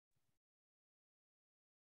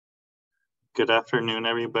Good afternoon,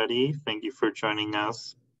 everybody. Thank you for joining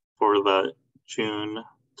us for the June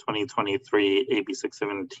 2023 AB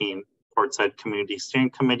 617 Portside Community Steering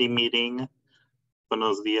Committee meeting.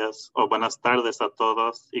 Buenos días o buenas tardes a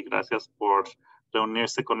todos y gracias por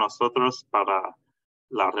reunirse con nosotros para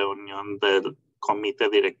la reunión del Comité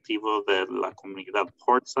Directivo de la Comunidad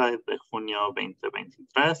Portside de junio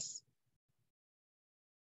 2023.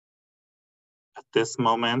 At this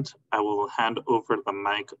moment, I will hand over the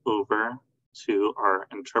mic over to our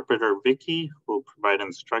interpreter, Vicky, who will provide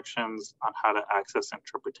instructions on how to access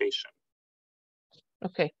interpretation.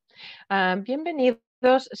 Ok.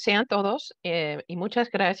 Bienvenidos sean todos y muchas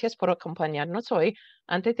gracias por acompañarnos hoy.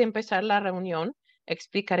 Antes de empezar la reunión,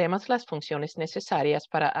 explicaremos las funciones necesarias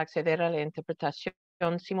para acceder a la interpretación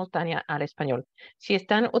simultánea al español. Si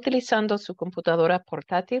están utilizando su computadora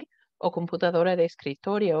portátil o computadora de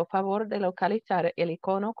escritorio, favor de localizar el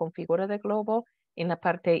icono con figura de globo en la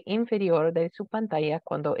parte inferior de su pantalla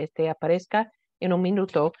cuando este aparezca en un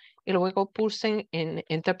minuto y luego pulsen en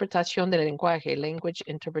interpretación del lenguaje, Language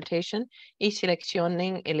Interpretation, y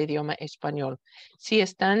seleccionen el idioma español. Si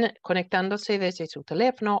están conectándose desde su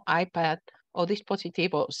teléfono, iPad o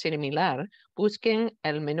dispositivo similar, busquen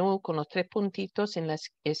el menú con los tres puntitos en la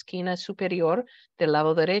esquina superior del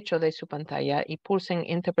lado derecho de su pantalla y pulsen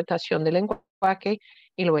interpretación del lenguaje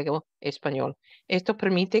y luego español. Esto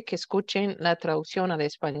permite que escuchen la traducción al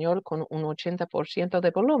español con un 80%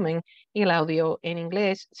 de volumen y el audio en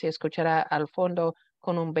inglés se escuchará al fondo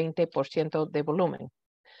con un 20% de volumen.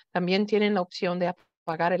 También tienen la opción de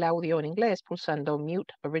apagar el audio en inglés pulsando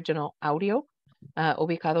Mute Original Audio,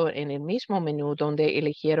 ubicado en el mismo menú donde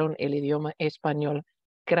eligieron el idioma español.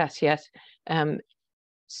 Gracias.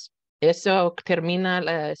 Eso termina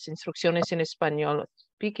las instrucciones en español.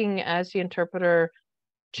 Speaking as the interpreter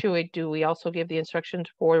to it, do we also give the instructions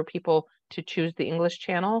for people to choose the English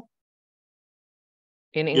channel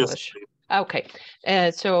in English? Yes.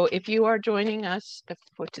 Okay. So if you are joining us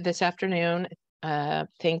for this afternoon,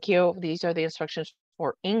 thank you. These are the instructions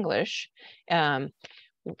for English.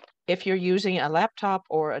 If you're using a laptop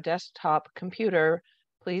or a desktop computer,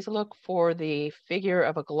 please look for the figure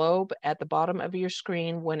of a globe at the bottom of your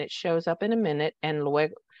screen when it shows up in a minute,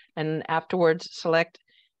 and afterwards select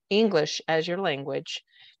English as your language.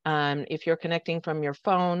 If you're connecting from your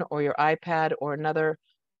phone or your iPad or another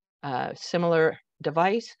similar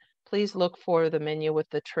device, please look for the menu with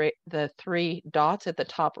the three dots at the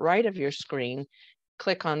top right of your screen.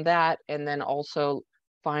 Click on that and then also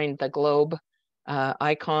find the globe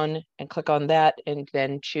icon and click on that and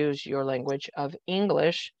then choose your language of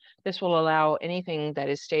English. This will allow anything that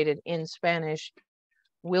is stated in Spanish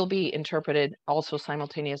will be interpreted also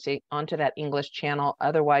simultaneously onto that English channel.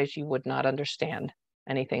 Otherwise, you would not understand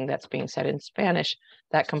anything that's being said in Spanish.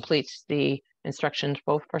 That completes the instructions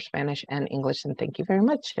both for Spanish and English. And thank you very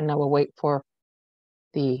much. And now we'll wait for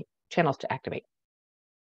the channels to activate.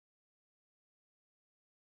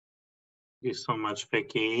 Thank you so much,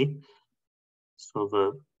 Vicky. So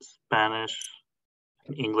the Spanish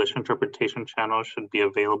and English interpretation channel should be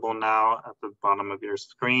available now at the bottom of your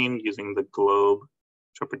screen using the globe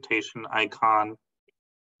interpretation icon.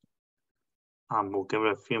 We'll give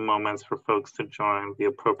it a few moments for folks to join the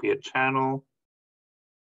appropriate channel.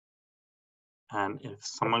 And if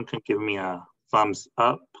someone can give me a thumbs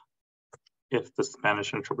up if the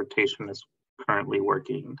Spanish interpretation is currently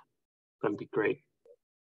working, that'd be great.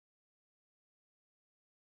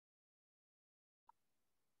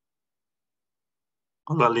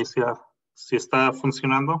 Hola, Alicia. ¿Sí está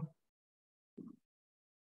funcionando?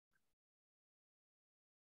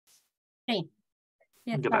 Sí.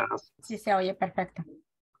 Gracias. Sí se oye perfecto.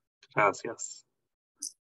 Gracias.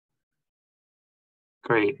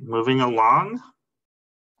 Great. Moving along.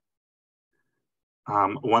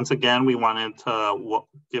 Once again, we wanted to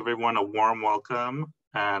give everyone a warm welcome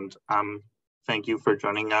and thank you for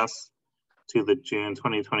joining us to the June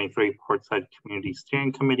 2023 Portside Community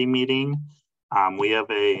Steering Committee meeting. We have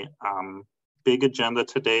a big agenda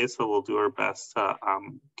today, so we'll do our best to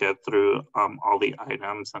get through all the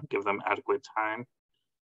items and give them adequate time.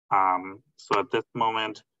 So at this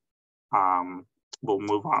moment, we'll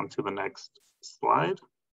move on to the next slide.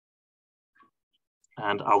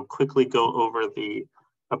 And I'll quickly go over the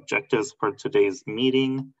objectives for today's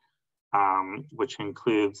meeting, which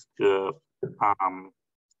includes the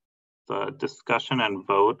discussion and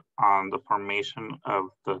vote on the formation of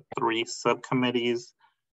the 3 subcommittees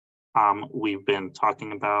we've been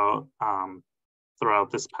talking about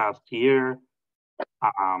throughout this past year.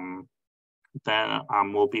 Then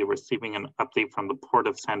we'll be receiving an update from the Port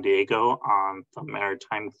of San Diego on the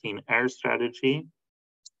Maritime Clean Air Strategy.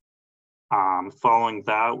 Following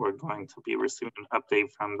that, we're going to be receiving an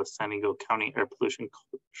update from the San Diego County Air Pollution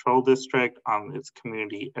Control District on its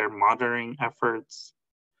community air monitoring efforts.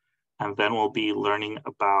 And then we'll be learning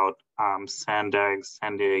about SANDAG,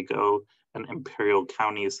 San Diego, and Imperial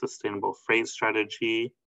County's sustainable freight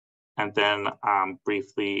strategy. And then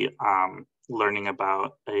briefly learning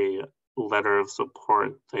about a letter of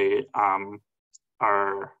support they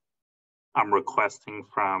are requesting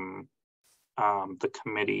from the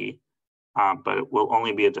committee, but it will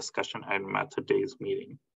only be a discussion item at today's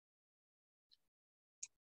meeting.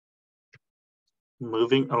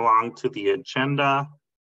 Moving along to the agenda,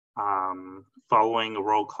 following a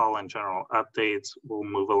roll call and general updates, we'll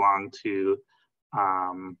move along to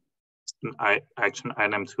an action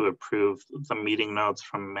item to approve the meeting notes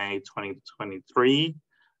from May 2023.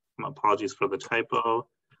 Apologies for the typo.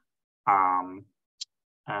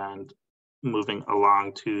 And moving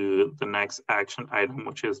along to the next action item,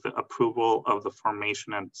 which is the approval of the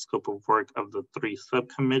formation and scope of work of the 3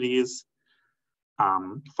 subcommittees.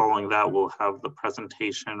 Following that, we'll have the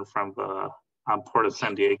presentation from the Port of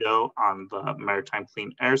San Diego on the Maritime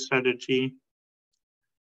Clean Air Strategy.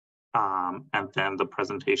 And then the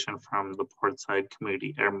presentation from the Portside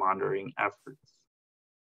Community Air Monitoring efforts.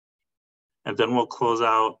 And then we'll close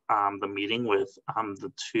out the meeting with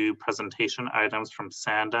the 2 presentation items from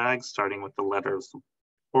SANDAG, starting with the letter of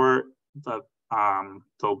support that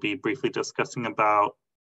they'll be briefly discussing about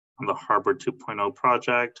the Harbor 2.0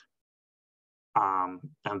 project,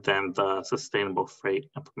 and then the sustainable freight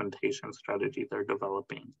implementation strategy they're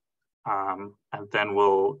developing. And then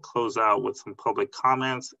we'll close out with some public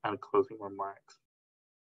comments and closing remarks.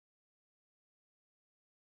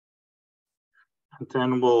 And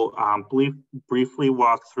then we'll briefly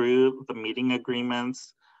walk through the meeting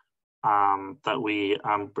agreements that we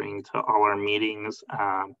bring to all our meetings.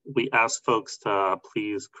 We ask folks to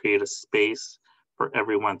please create a space for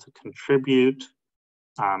everyone to contribute,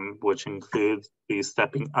 which includes please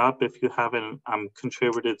stepping up if you haven't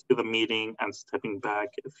contributed to the meeting, and stepping back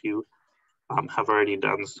if you have already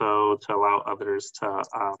done so, to allow others to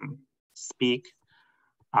speak.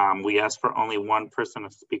 We ask for only 1 person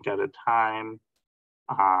to speak at a time.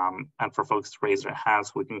 And for folks to raise their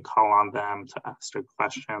hands, we can call on them to ask their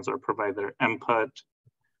questions or provide their input.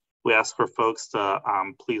 We ask for folks to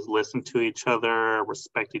please listen to each other,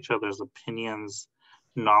 respect each other's opinions,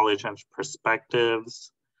 knowledge, and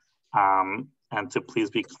perspectives, and to please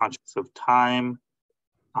be conscious of time,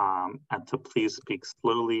 and to please speak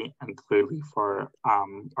slowly and clearly for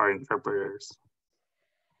our interpreters.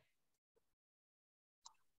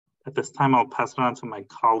 At this time, I'll pass it on to my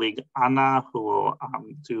colleague, Anna, who will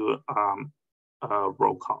do a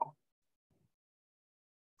roll call.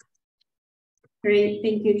 Great,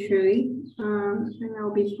 thank you, Trudy. And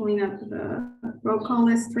I'll be pulling up the roll call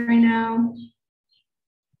list right now.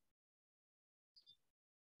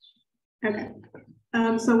 Okay,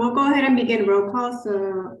 so we'll go ahead and begin roll call.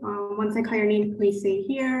 So once I call your name, please say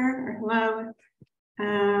here or hello.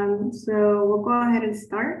 So we'll go ahead and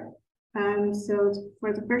start. So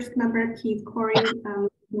for the first member, Keith Corey,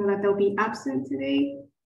 know that they'll be absent today.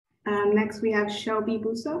 Next, we have Shelby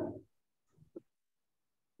Busso.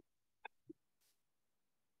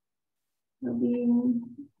 Shelby,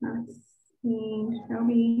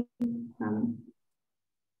 Shelby.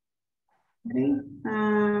 Okay.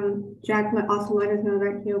 Jack also let us know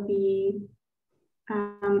that he'll be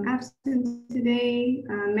absent today.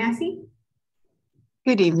 Massey.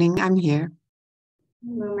 Good evening, I'm here.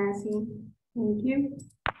 Hello, Massey. Thank you.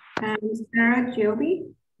 Sarah Joby.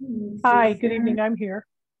 Hi, good evening. I'm here.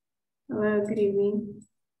 Hello, good evening.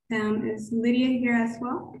 Is Lydia here as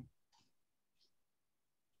well?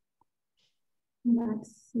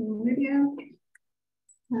 That's Lydia.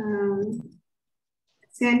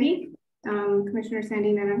 Sandy, Commissioner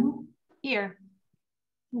Sandy Naranjo. Here.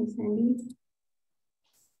 Hi, Sandy.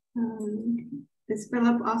 Is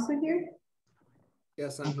Philip also here?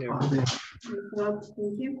 Yes, I'm here. Philip,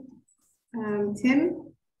 thank you.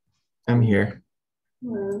 Tim? I'm here.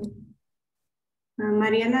 Hello.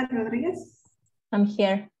 Mariela Rodriguez? I'm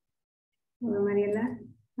here. Hello, Mariela.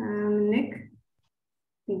 Nick?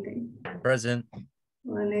 Okay. Present.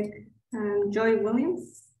 Hello, Nick. Joy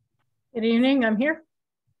Williams? Good evening, I'm here.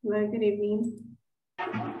 Hello, good evening.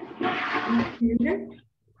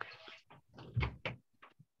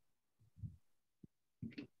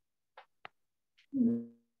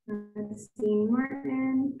 Let's see,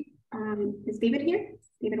 Martin. Is David here?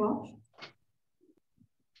 David Walsh?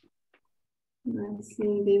 Let's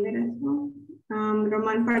see, David as well.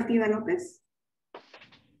 Roman Partida Lopez?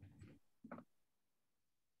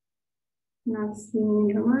 Not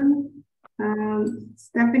seeing Roman.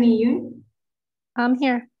 Stephanie Yun. I'm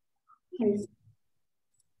here. Yes.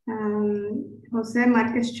 Jose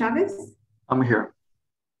Marquez Chavez. I'm here.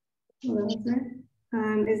 Hello,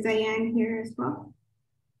 Jose. Is Diane here as well?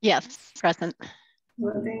 Yes, present.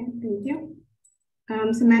 Hello, Diane. Thank you.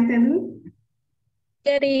 Samantha Lu.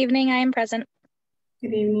 Good evening, I am present.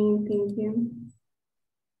 Good evening, thank you.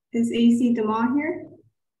 Is AC Demal here?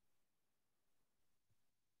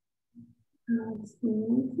 Let's see.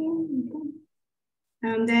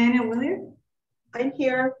 Okay. Diana Willard. I'm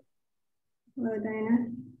here. Hello, Diana.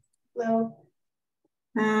 Hello.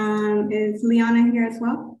 Is Liana here as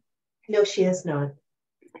well? No, she is not.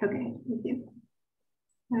 Okay, thank you.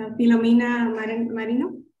 Filomena Marino.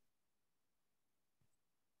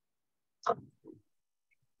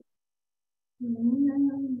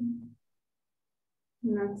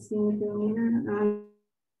 Not seeing Filomena.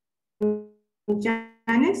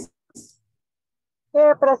 Janice.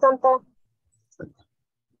 Here, presente.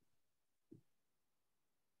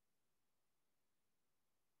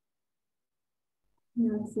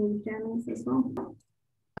 Not seeing Janice as well.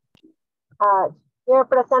 Here,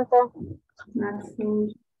 presente. Not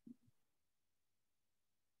seeing.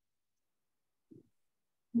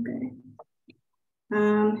 Okay.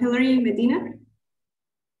 Hillary Medina.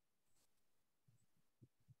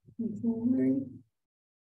 Hillary.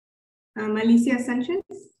 Alicia Sanchez.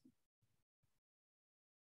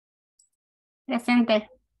 Presente.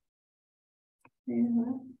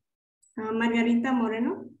 Margarita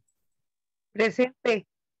Moreno. Presente.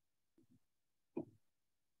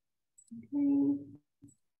 Okay.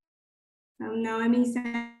 Naomi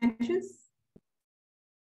Sanchez.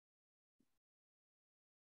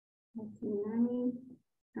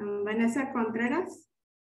 Vanessa Contreras.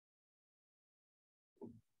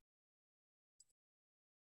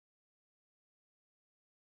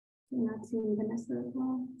 Not seeing Vanessa as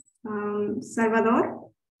well.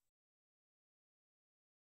 Salvador.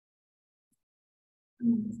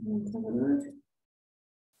 Salvador.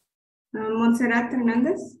 Montserrat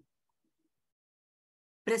Hernández.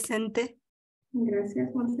 Presente. Gracias,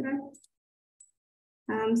 Montserrat.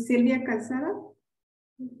 Silvia Calzada.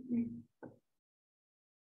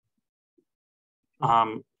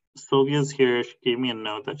 Sylvia's here. She gave me a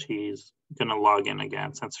note that she's gonna log in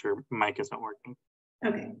again since her mic isn't working.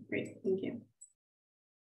 Okay, great, thank you.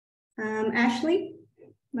 Ashley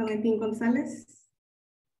Valentin Gonzalez.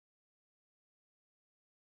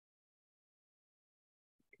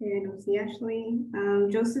 Okay, I don't see Ashley.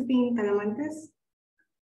 Josephine Talamantes.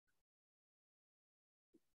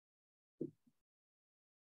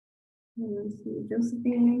 I don't see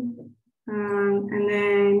Josephine. And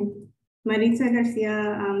then Maritza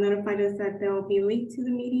Garcia notified us that they'll be late to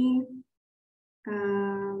the meeting.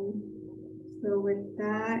 So with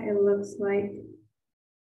that, it looks like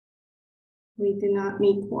we do not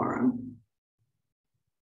meet quorum.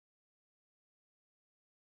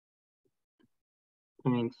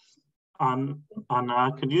 Thanks.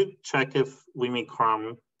 Anna, could you check if we meet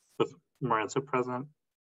quorum with Maritza present?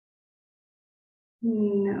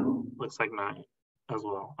 No. Looks like not as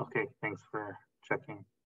well. Okay, thanks for checking.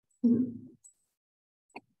 Mm-hmm.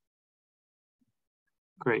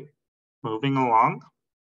 Great. Moving along.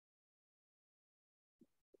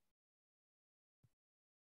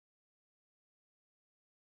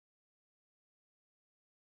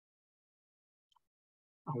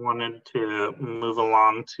 I wanted to move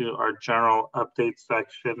along to our general update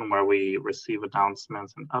section where we receive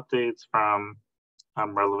announcements and updates from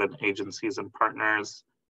relevant agencies and partners.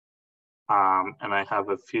 And I have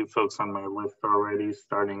a few folks on my list already,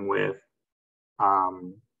 starting with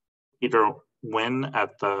Peter Wynn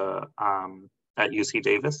at UC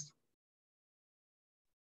Davis.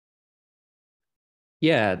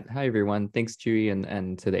 Yeah, hi everyone. Thanks, Chewy,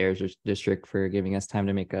 and to the Ayers District for giving us time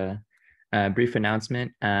to make a brief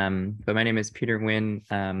announcement. But my name is Peter Wynn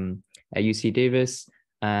at UC Davis.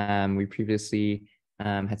 We previously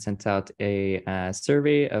had sent out a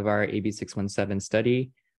survey of our AB 617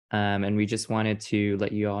 study. And we just wanted to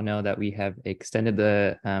let you all know that we have extended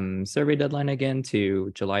the survey deadline again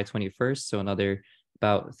to July 21st, so another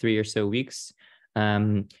about 3 or so weeks.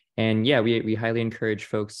 And yeah, we highly encourage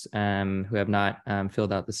folks who have not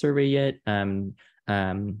filled out the survey yet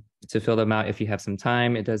to fill them out if you have some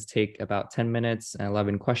time. It does take about 10 minutes,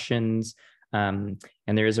 11 questions, and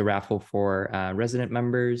there is a raffle for resident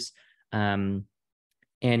members. And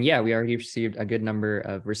yeah, we already received a good number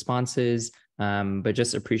of responses, but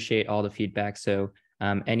just appreciate all the feedback. So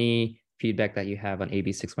any feedback that you have on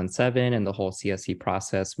AB 617 and the whole CSC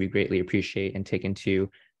process, we greatly appreciate and take into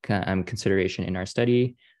consideration in our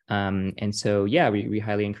study. And so, yeah, we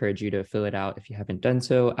highly encourage you to fill it out if you haven't done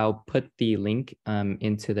so. I'll put the link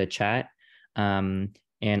into the chat,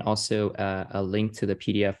 and also a link to the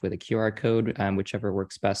PDF with a QR code, whichever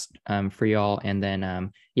works best for y'all. And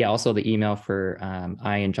then, yeah, also the email for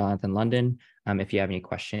I and Jonathan London if you have any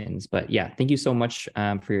questions. But yeah, thank you so much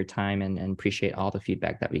for your time, and appreciate all the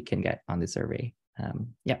feedback that we can get on the survey.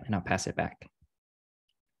 Yeah, and I'll pass it back.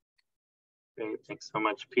 Great, thanks so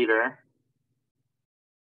much, Peter.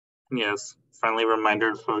 Yes, friendly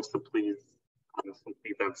reminder, folks, to please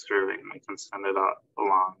complete that survey, and we can send it out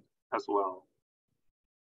along as well.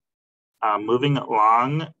 Moving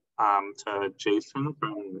along to Jason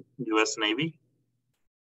from U.S. Navy.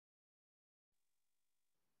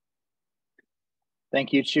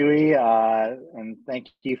 Thank you, Chewy, and thank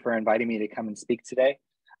you for inviting me to come and speak today.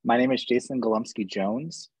 My name is Jason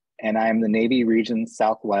Golumsky-Jones, and I am the Navy Region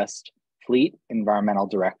Southwest Fleet Environmental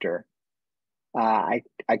Director. I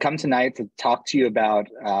come tonight to talk to you about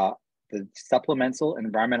the supplemental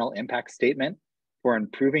environmental impact statement for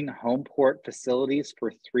improving home port facilities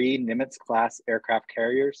for 3 Nimitz-class aircraft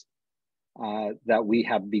carriers that we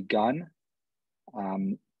have begun.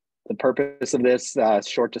 The purpose of this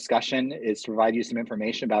short discussion is to provide you some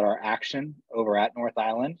information about our action over at North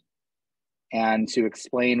Island, and to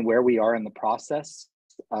explain where we are in the process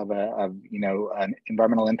of an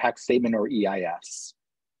environmental impact statement, or EIS.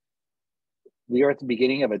 We are at the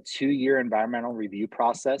beginning of a 2-year environmental review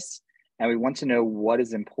process, and we want to know what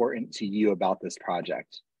is important to you about this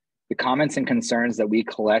project. The comments and concerns that we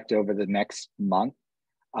collect over the next month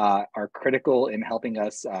are critical in helping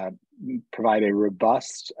us provide a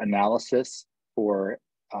robust analysis for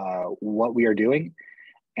what we are doing,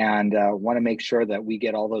 and want to make sure that we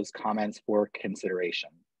get all those comments for consideration.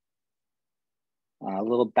 A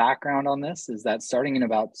little background on this is that starting in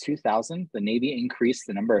about 2000, the Navy increased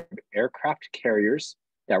the number of aircraft carriers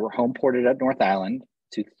that were home ported at North Island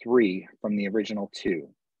to 3 from the original 2.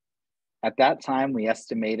 At that time, we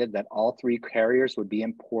estimated that all 3 carriers would be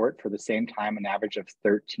in port for the same time, an average of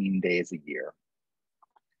 13 days a year.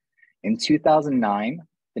 In 2009,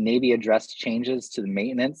 the Navy addressed changes to the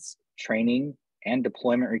maintenance, training, and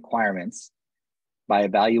deployment requirements by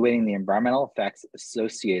evaluating the environmental effects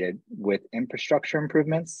associated with infrastructure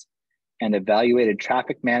improvements, and evaluated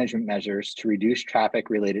traffic management measures to reduce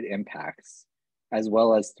traffic-related impacts, as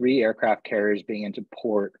well as 3 aircraft carriers being into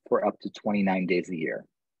port for up to 29 days a year.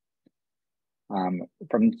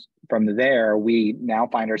 From there, we now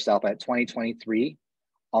find ourselves at 2023,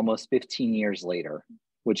 almost 15 years later,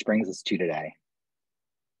 which brings us to today.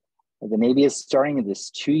 The Navy is starting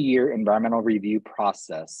this 2-year environmental review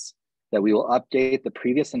process that we will update the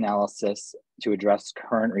previous analysis to address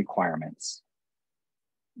current requirements.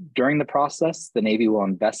 During the process, the Navy will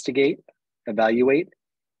investigate, evaluate,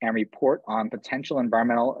 and report on potential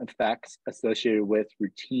environmental effects associated with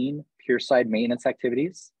routine pier-side maintenance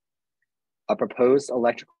activities, a proposed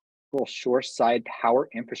electrical shoreside power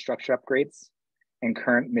infrastructure upgrades, and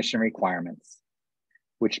current mission requirements,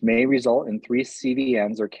 which may result in 3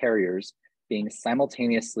 CVNs or carriers being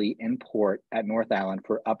simultaneously in port at North Island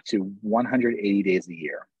for up to 180 days a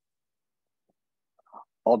year.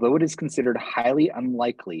 Although it is considered highly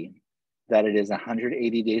unlikely that it is a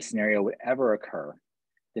 180-day scenario would ever occur,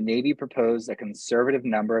 the Navy proposed a conservative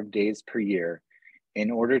number of days per year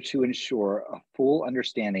in order to ensure a full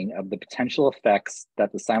understanding of the potential effects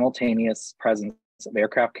that the simultaneous presence of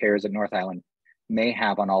aircraft carriers at North Island may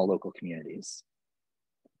have on all local communities.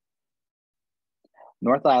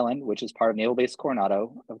 North Island, which is part of Naval Base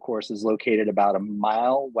Coronado, of course, is located about a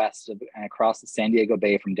mile west of and across the San Diego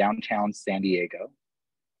Bay from downtown San Diego.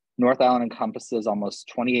 North Island encompasses almost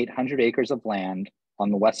 2,800 acres of land on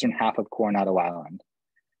the western half of Coronado Island.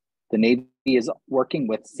 The Navy is working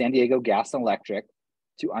with San Diego Gas and Electric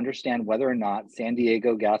to understand whether or not San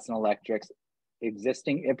Diego Gas and Electric's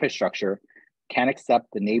existing infrastructure can accept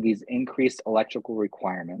the Navy's increased electrical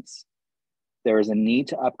requirements. There is a need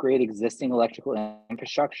to upgrade existing electrical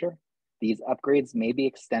infrastructure. These upgrades may be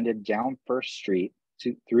extended down First Street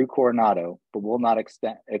through Coronado, but will not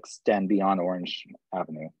extend beyond Orange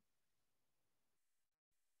Avenue.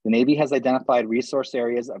 The Navy has identified resource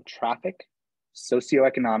areas of traffic,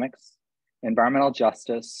 socioeconomics, environmental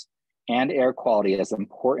justice, and air quality as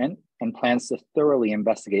important, and plans to thoroughly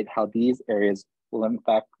investigate how these areas will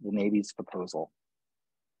impact the Navy's proposal.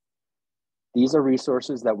 These are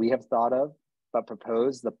resources that we have thought of, but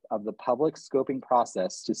propose of the public scoping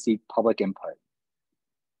process to seek public input.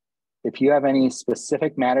 If you have any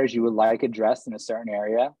specific matters you would like addressed in a certain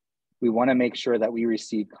area, we want to make sure that we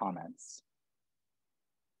receive comments.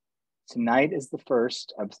 Tonight is the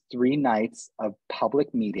first of 3 nights of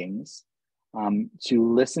public meetings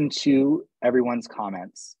to listen to everyone's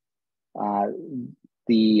comments.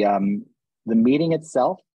 The meeting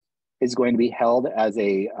itself is going to be held as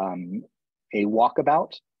a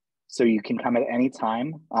walkabout, so you can come at any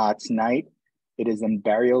time. Tonight, it is in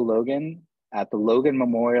Barrio Logan at the Logan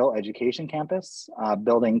Memorial Education Campus,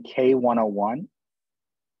 building K101.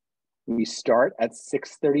 We start at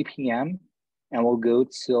 6:30 p.m. and we'll go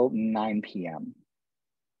till 9 p.m.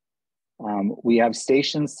 We have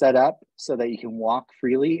stations set up so that you can walk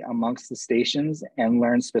freely amongst the stations and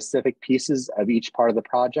learn specific pieces of each part of the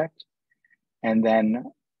project. And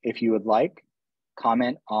then, if you would like,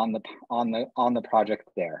 comment on the project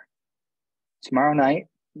there. Tomorrow night,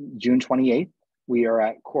 June 28th, we are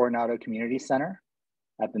at Coronado Community Center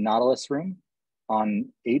at the Nautilus Room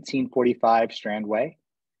on 1845 Strand Way.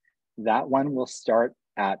 That one will start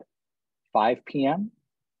at 5 p.m.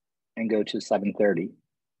 and go to 7:30.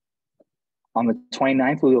 On the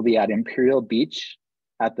 29th, we will be at Imperial Beach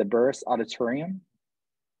at the Burris Auditorium.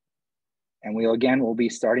 And we'll be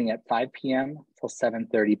starting at 5 p.m. till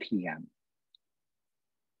 7:30 p.m.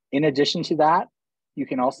 In addition to that, you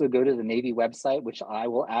can also go to the Navy website, which I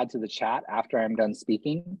will add to the chat after I'm done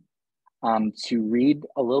speaking, to read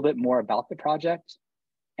a little bit more about the project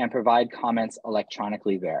and provide comments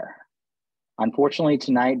electronically there. Unfortunately,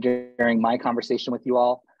 tonight during my conversation with you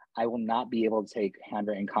all, I will not be able to take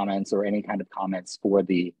handwritten comments or any kind of comments for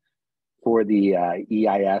the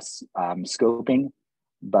EIS scoping,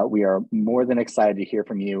 but we are more than excited to hear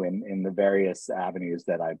from you in the various avenues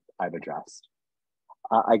that I've addressed.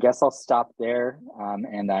 I guess I'll stop there,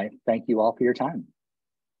 and I thank you all for your time.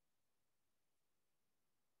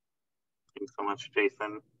 Thanks so much,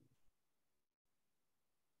 Jason.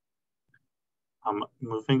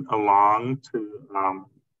 Moving along to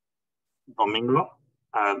Domingo,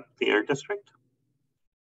 the Air District.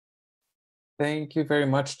 Thank you very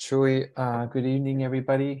much, Chuy. Good evening,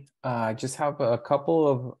 everybody. I just have a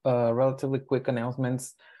couple of relatively quick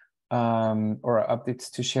announcements or updates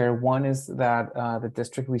to share. One is that the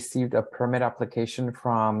district received a permit application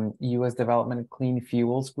from U.S. Development Clean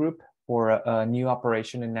Fuels Group for a new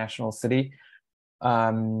operation in National City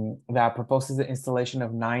that proposes the installation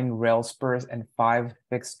of 9 rail spurs and 5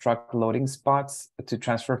 fixed truck loading spots to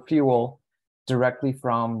transfer fuel directly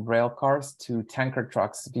from rail cars to tanker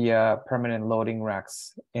trucks via permanent loading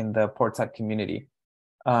racks in the Portside community.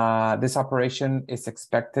 This operation is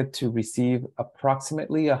expected to receive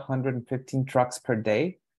approximately 115 trucks per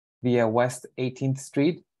day via West 18th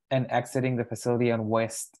Street and exiting the facility on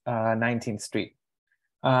West 19th Street.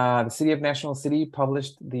 The City of National City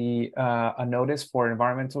published a notice for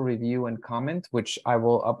environmental review and comment, which I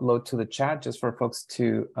will upload to the chat just for folks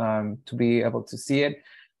to be able to see it.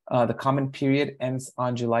 The comment period ends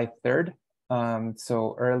on July 3rd,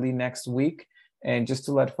 so early next week. And just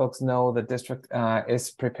to let folks know, the district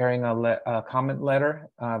is preparing a comment letter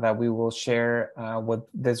that we will share with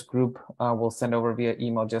this group. We'll send over via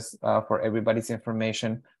email just for everybody's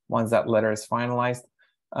information once that letter is finalized.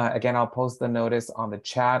 Again, I'll post the notice on the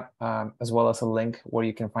chat as well as a link where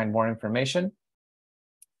you can find more information.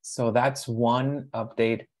 So that's one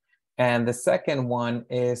update. And the second one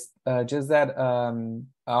is just that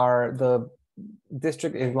the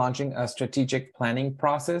district is launching a strategic planning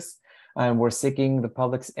process, and we're seeking the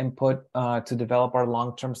public's input to develop our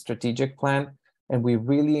long-term strategic plan. And we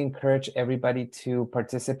really encourage everybody to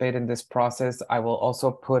participate in this process. I will also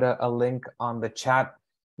put a link on the chat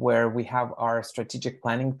where we have our strategic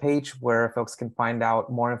planning page where folks can find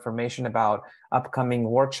out more information about upcoming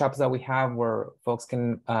workshops that we have, where folks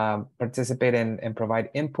can participate and provide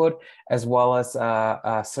input, as well as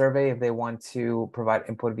a survey if they want to provide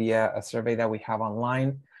input via a survey that we have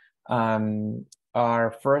online.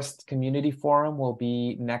 Our first community forum will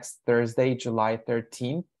be next Thursday, July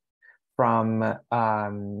 13th from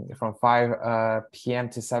 5 p.m.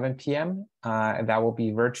 to 7 p.m. And that will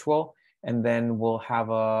be virtual. And then we'll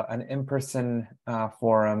have an in-person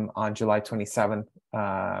forum on July 27th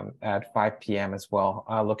at 5 p.m. as well.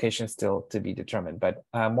 Location still to be determined, but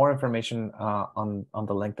more information on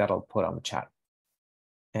the link that I'll put on the chat.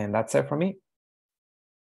 And that's it for me.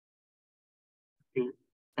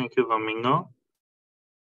 Thank you, Domingo.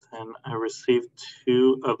 And I received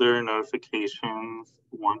 2 other notifications,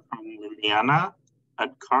 one from Liliana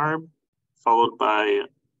at CARB, followed by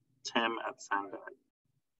Tim at Sandag.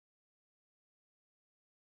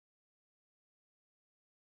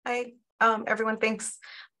 Hi, everyone, thanks.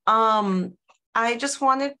 I just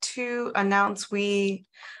wanted to announce we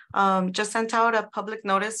just sent out a public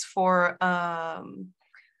notice for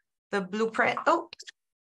the blueprint. Oh,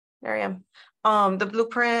 there I am. The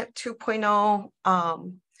blueprint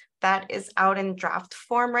 2.0 That is out in draft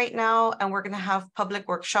form right now, and we're going to have public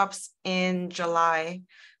workshops in July,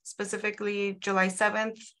 specifically July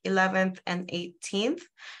 7th, 11th, and 18th.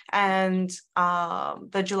 And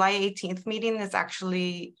the July 18th meeting is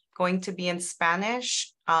actually going to be in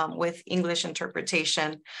Spanish with English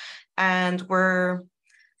interpretation. And we're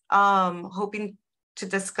hoping to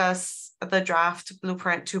discuss the draft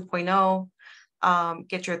Blueprint 2.0,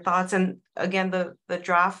 get your thoughts. And again, the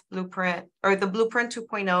draft blueprint or the Blueprint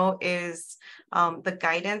 2.0 is the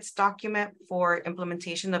guidance document for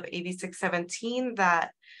implementation of AB 617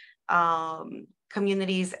 that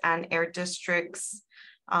communities and air districts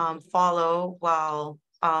follow while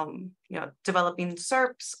developing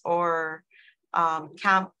SERPs or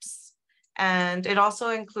camps. And it also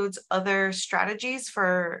includes other strategies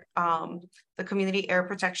for the Community Air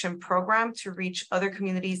Protection Program to reach other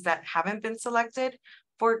communities that haven't been selected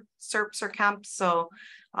for SERPs or camps. So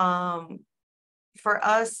for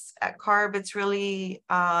us at CARB, it's really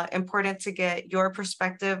important to get your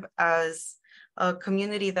perspective as a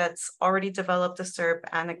community that's already developed a SERP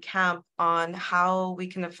and a camp on how we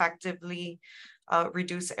can effectively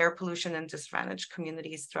reduce air pollution in disadvantaged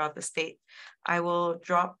communities throughout the state. I will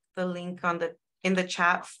drop the link in the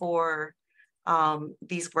chat for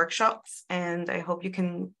these workshops, and I hope you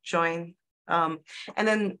can join. And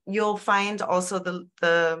then you'll find also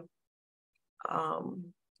the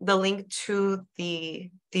link to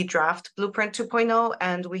the draft Blueprint 2.0,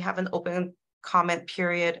 and we have an open comment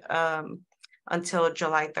period until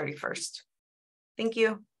July 31st. Thank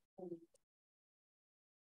you.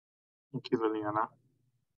 Thank you, Liliana.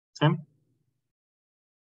 Tim?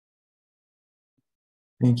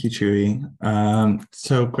 Thank you, Chewy.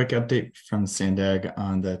 So quick update from Sandag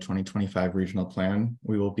on the 2025 regional plan.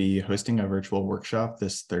 We will be hosting a virtual workshop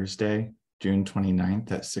this Thursday, June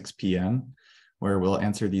 29th at 6 p.m., where we'll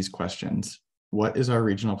answer these questions. What is our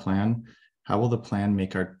regional plan? How will the plan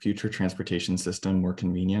make our future transportation system more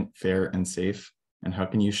convenient, fair, and safe? And how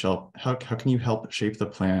can you help shape the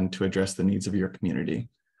plan to address the needs of your community?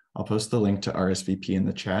 I'll post the link to RSVP in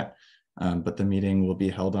the chat, but the meeting will be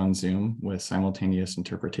held on Zoom with simultaneous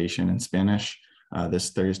interpretation in Spanish this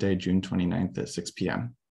Thursday, June 29th at 6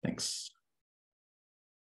 p.m. Thanks.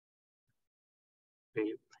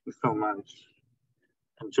 Great, thanks so much.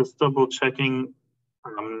 And just double checking,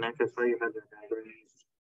 Nick, I saw you had your hand raised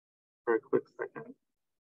for a quick second.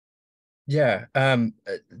 Yeah,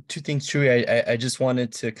 two things, Chewy. I just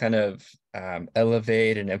wanted to kind of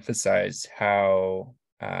elevate and emphasize how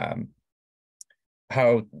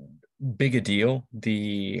big a deal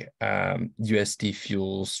the USD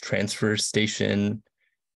Fuels transfer station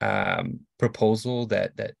proposal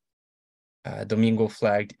that Domingo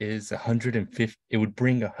flagged is 150. It would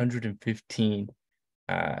bring 115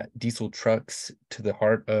 diesel trucks to the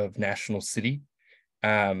heart of National City.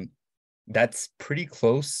 That's pretty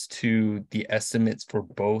close to the estimates for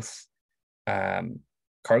both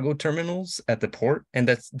cargo terminals at the port, and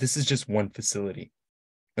this is just one facility.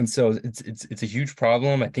 And so it's a huge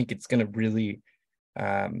problem. I think it's going to really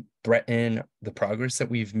threaten the progress that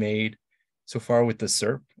we've made so far with the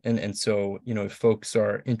SERP. And so, if folks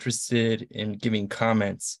are interested in giving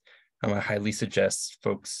comments, I highly suggest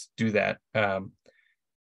folks do that.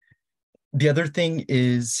 The other thing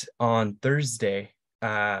is on Thursday,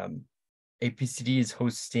 APCD is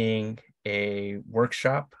hosting a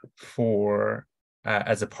workshop for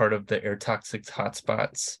as a part of the air toxics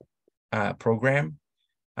hotspots program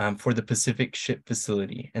for the Pacific Ship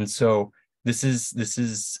Facility. And so this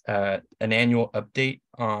is an annual update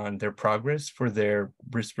on their progress for their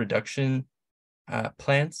risk reduction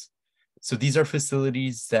plans. So these are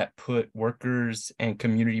facilities that put workers and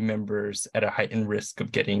community members at a heightened risk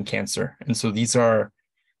of getting cancer. And so these are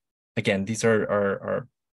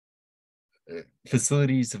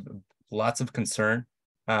facilities of lots of concern.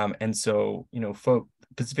 And so,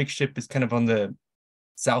 Pacific Ship is kind of on the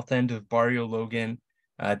south end of Barrio Logan.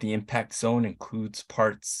 The impact zone includes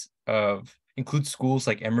schools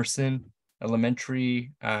like Emerson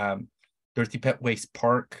Elementary, Dorothy Petways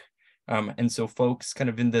Park. And so folks kind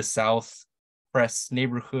of in the South Press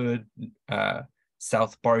neighborhood,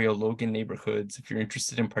 South Barrio Logan neighborhoods, if you're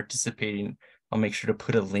interested in participating, I'll make sure to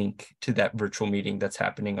put a link to that virtual meeting that's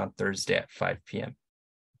happening on Thursday at 5 p.m.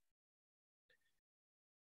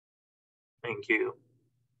 Thank you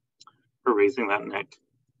for raising that, Nick.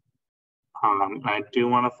 I do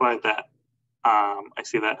want to flag that I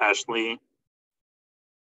see that Ashley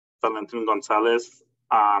Valentin Gonzalez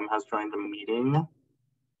has joined the meeting.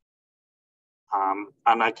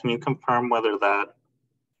 Anna, can you confirm whether that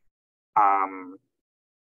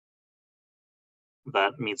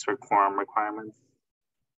that meets her quorum requirements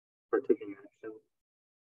for taking action?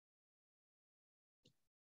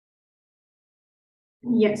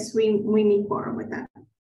 Yes, we need quorum with that.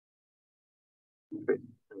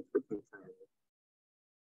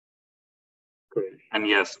 Great. And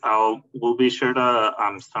yes, we'll be sure to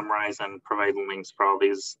summarize and provide links for all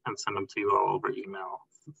these and send them to you all over email.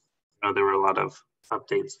 I know there were a lot of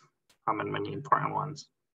updates and many important ones.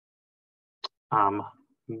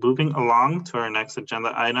 Moving along to our next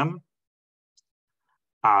agenda item.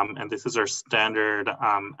 And this is our standard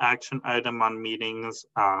action item on meetings.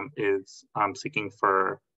 Is seeking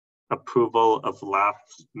for approval of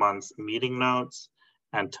last month's meeting notes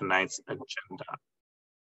and tonight's agenda.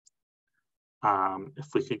 If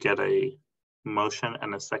we could get a motion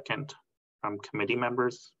and a second from committee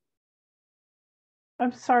members.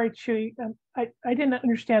 I'm sorry, Chewy. I didn't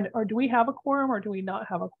understand. Or do we have a quorum or do we not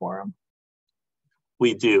have a quorum?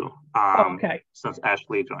 We do. Okay. Since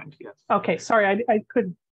Ashley joined, yes. Okay, sorry, I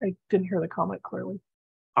didn't hear the comment clearly.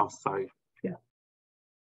 Oh, sorry. Yeah.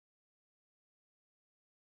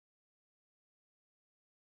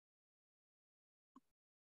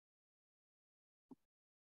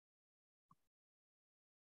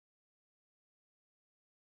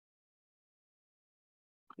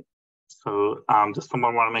 So does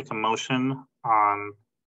someone want to make a motion on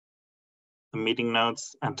the meeting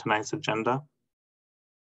notes and tonight's agenda?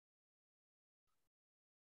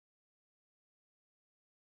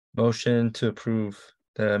 Motion to approve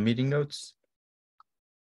the meeting notes.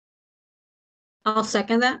 I'll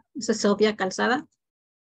second that. This is Sylvia Calzada.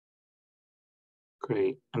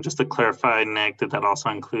 Great. And just to clarify, Nick, did that also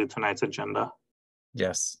include tonight's agenda?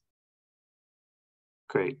 Yes.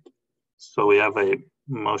 Great. So we have a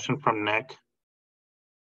motion from Nick.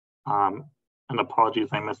 And apologies,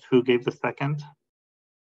 I missed who gave the second?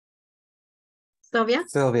 Sylvia.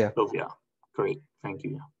 Sylvia. Sylvia. Great. Thank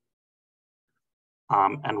you.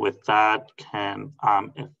 And with that,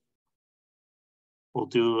 if we'll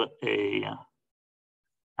do a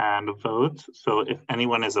vote. So if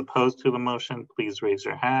anyone is opposed to the motion, please raise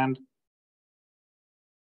your hand.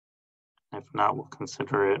 If not, we'll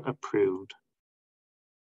consider it approved.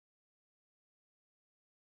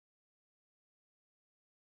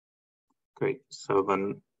 Great. So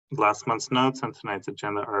then last month's notes and tonight's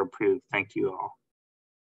agenda are approved. Thank you all.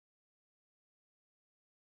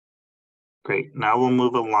 Great. Now we'll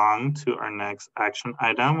move along to our next action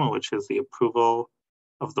item, which is the approval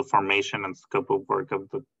of the formation and scope of work of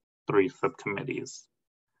the 3 subcommittees.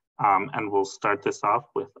 And we'll start this off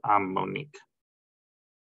with Monique.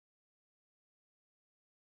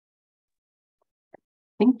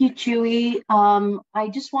 Thank you, Chewy. I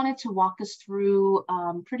just wanted to walk us through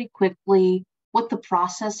pretty quickly what the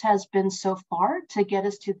process has been so far to get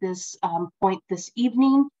us to this point this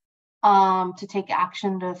evening, to take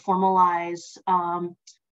action to formalize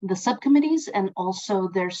the subcommittees and also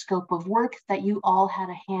their scope of work that you all had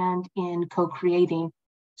a hand in co-creating.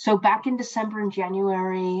 So back in December and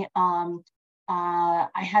January, I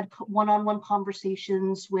had one-on-one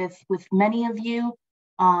conversations with many of you.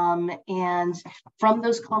 And from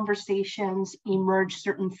those conversations emerged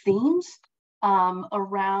certain themes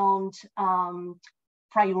around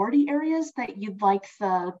priority areas that you'd like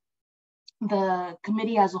the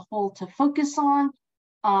committee as a whole to focus on,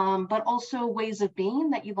 but also ways of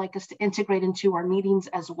being that you'd like us to integrate into our meetings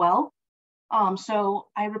as well. So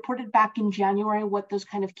I reported back in January what those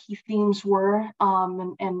kind of key themes were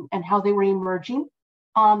and how they were emerging.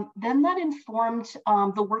 Then that informed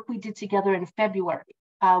the work we did together in February.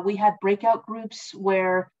 We had breakout groups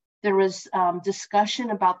where there was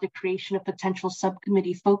discussion about the creation of potential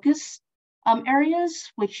subcommittee focus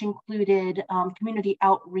areas, which included community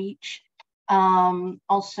outreach,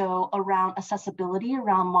 also around accessibility,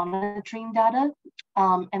 around monitoring data,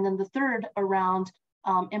 and then the third around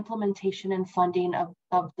implementation and funding of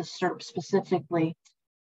the SERP specifically.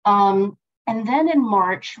 And then in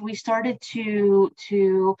March, we started to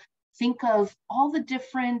think of all the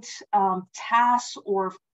different tasks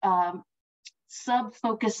or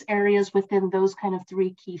sub-focus areas within those kind of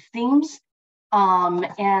 3 key themes.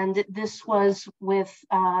 And this was with,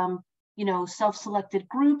 self-selected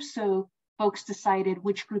groups. So folks decided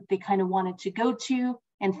which group they kind of wanted to go to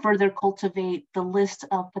and further cultivate the list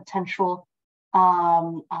of potential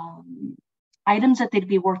items that they'd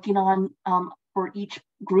be working on for each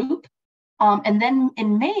group. And then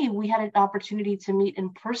in May, we had an opportunity to meet in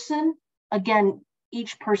person. Again,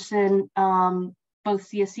 each person, both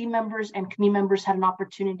CSC members and committee members had an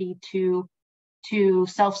opportunity to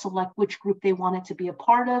self-select which group they wanted to be a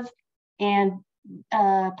part of and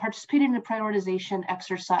participate in a prioritization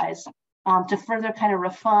exercise to further kind of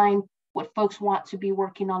refine what folks want to be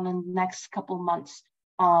working on in the next couple months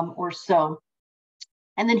or so.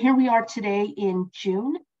 And then here we are today in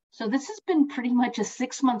June. So this has been pretty much a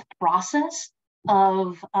 6-month process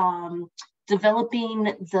of developing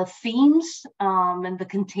the themes and the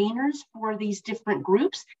containers for these different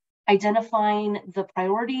groups, identifying the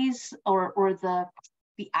priorities or the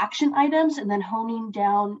action items, and then honing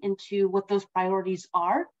down into what those priorities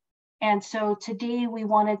are. And so today we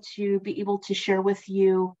wanted to be able to share with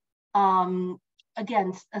you,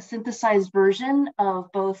 again, a synthesized version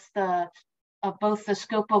of both the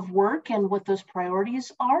scope of work and what those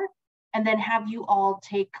priorities are, and then have you all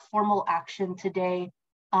take formal action today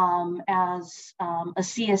as a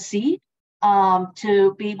CSC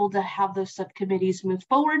to be able to have those subcommittees move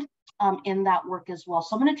forward in that work as well.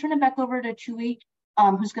 So I'm going to turn it back over to Chewy,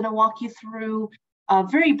 who's going to walk you through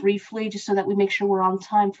very briefly, just so that we make sure we're on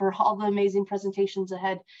time for all the amazing presentations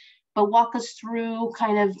ahead, but walk us through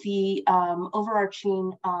kind of the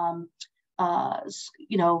overarching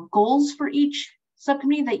goals for each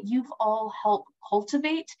subcommittee that you've all helped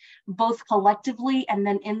cultivate, both collectively and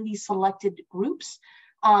then in these selected groups,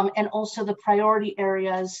 and also the priority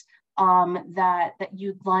areas that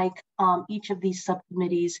you'd like each of these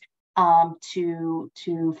subcommittees to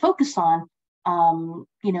focus on,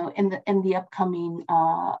 in the upcoming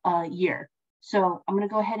year. So I'm going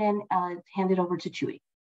to go ahead and hand it over to Chewy.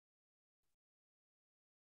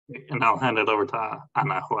 And I'll hand it over to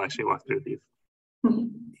Anna, who actually walked through these.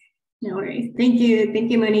 No worries. Thank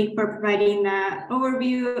you, Monique, for providing that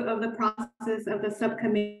overview of the process of the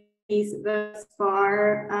subcommittees thus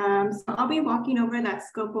far. So I'll be walking over that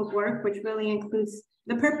scope of work, which really includes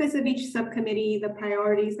the purpose of each subcommittee, the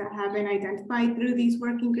priorities that have been identified through these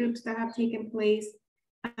working groups that have taken place,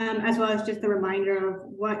 as well as just a reminder of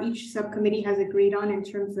what each subcommittee has agreed on in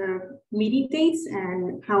terms of meeting dates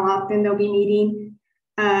and how often they'll be meeting.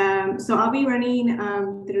 So I'll be running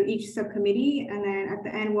through each subcommittee, and then at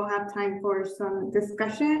the end we'll have time for some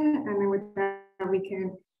discussion, and then with that we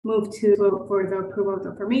can move to vote for the approval of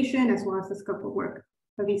the formation as well as the scope of work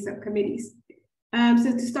of these subcommittees.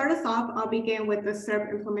 So to start us off, I'll begin with the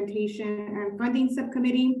SERP implementation and funding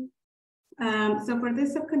subcommittee. So for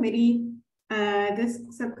this subcommittee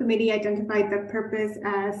identified the purpose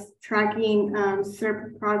as tracking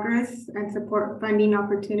SERP progress and support funding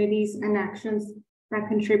opportunities and actions that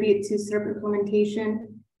contribute to SERP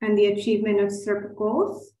implementation and the achievement of SERP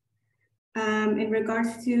goals. In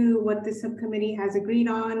regards to what the subcommittee has agreed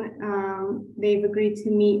on, they've agreed to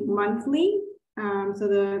meet monthly. So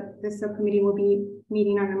the subcommittee will be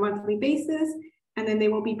meeting on a monthly basis, and then they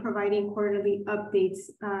will be providing quarterly updates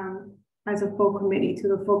as a full committee to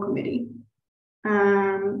the full committee.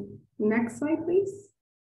 Next slide, please.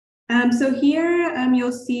 So here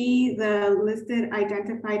you'll see the listed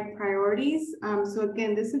identified priorities. So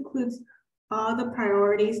again, this includes all the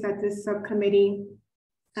priorities that this subcommittee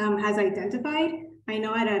has identified. I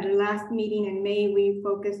know at our last meeting in May, we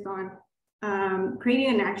focused on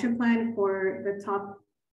creating an action plan for the top,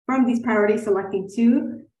 from these priorities, selecting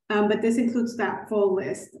 2, but this includes that full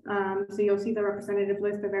list. So you'll see the representative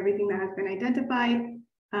list of everything that has been identified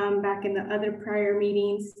back in the other prior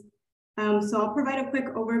meetings. So I'll provide a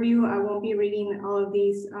quick overview. I won't be reading all of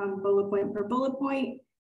these bullet point per bullet point,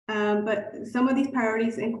 but some of these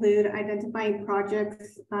priorities include identifying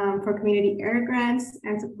projects for community area grants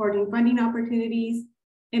and supporting funding opportunities,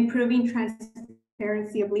 improving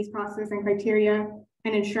transparency of lease process and criteria,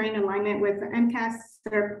 and ensuring alignment with the MCAS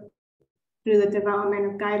SERP through the development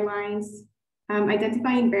of guidelines,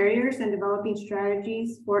 identifying barriers and developing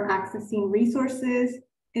strategies for accessing resources,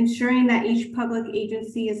 ensuring that each public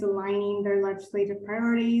agency is aligning their legislative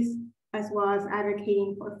priorities, as well as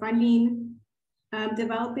advocating for funding,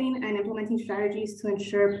 developing and implementing strategies to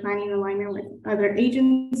ensure planning alignment with other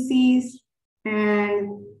agencies,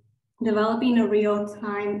 and developing a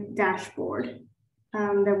real-time dashboard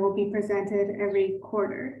that will be presented every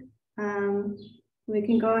quarter. We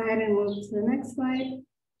can go ahead and move to the next slide.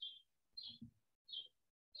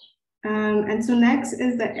 And so next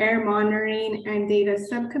is the Air Monitoring and Data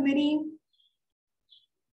Subcommittee.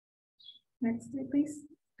 Next slide, please.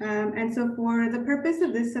 And so for the purpose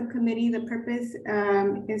of this subcommittee, the purpose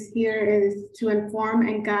is to inform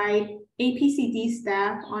and guide APCD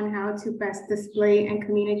staff on how to best display and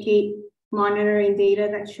communicate monitoring data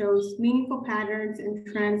that shows meaningful patterns and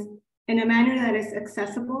trends in a manner that is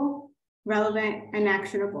accessible, relevant, and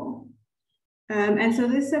actionable. And so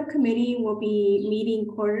this subcommittee will be meeting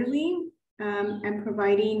quarterly and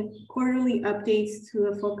providing quarterly updates to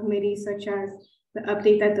the full committee, such as the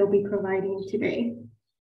update that they'll be providing today.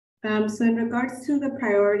 So in regards to the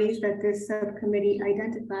priorities that this subcommittee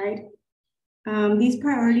identified, these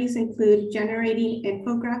priorities include generating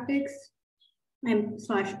infographics and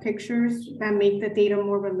 /pictures that make the data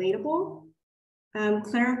more relatable,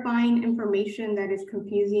 clarifying information that is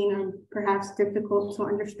confusing or perhaps difficult to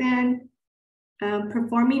understand,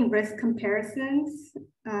 performing risk comparisons,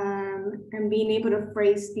 and being able to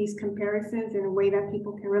phrase these comparisons in a way that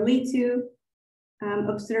people can relate to,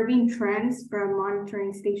 observing trends from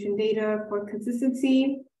monitoring station data for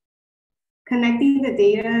consistency, connecting the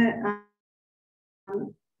data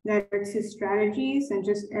that are to strategies and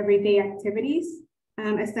just everyday activities,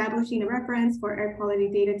 establishing a reference for air quality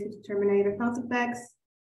data to determine negative health effects.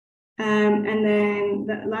 And then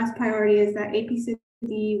the last priority is that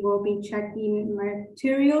APCD will be checking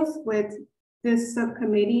materials with this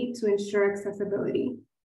subcommittee to ensure accessibility.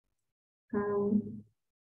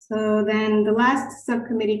 So then the last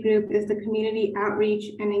subcommittee group is the Community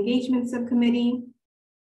Outreach and Engagement Subcommittee.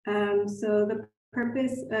 So the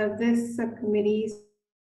purpose of this subcommittee,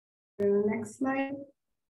 next slide.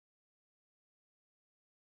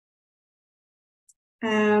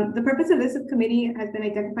 The purpose of this subcommittee has been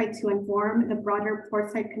identified to inform the broader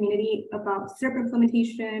Portside community about SERP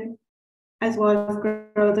implementation, as well as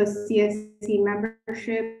grow the CSC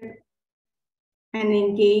membership and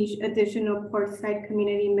engage additional Portside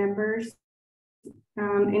community members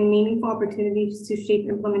in meaningful opportunities to shape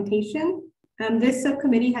implementation. This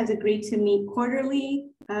subcommittee has agreed to meet quarterly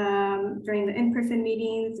during the in-person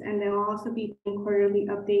meetings, and there will also be quarterly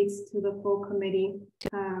updates to the full committee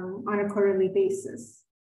on a quarterly basis.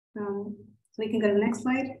 So we can go to the next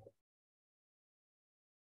slide.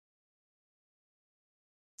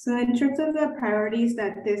 So in terms of the priorities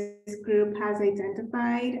that this group has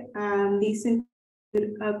identified, these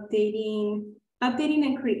include updating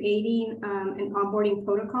and creating an onboarding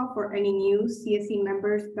protocol for any new CSC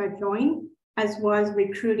members that join, as well as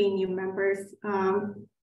recruiting new members,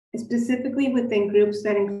 specifically within groups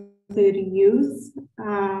that include youth,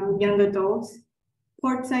 young adults,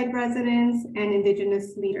 Portside residents, and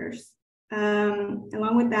Indigenous leaders.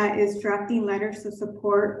 Along with that is drafting letters of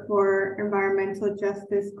support for environmental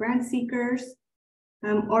justice grant seekers,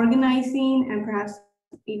 organizing and perhaps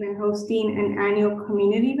even hosting an annual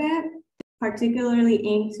community event, particularly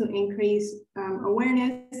aimed to increase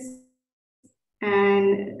awareness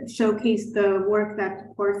and showcase the work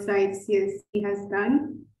that Portside CSC has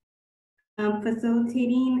done.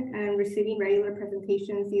 Facilitating and receiving regular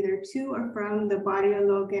presentations either to or from the Barrio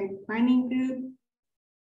Logan Planning Group.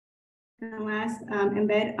 And last,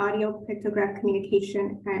 embed audio pictograph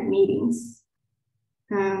communication at meetings.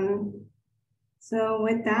 So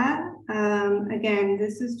with that, again,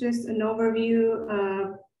 this is just an overview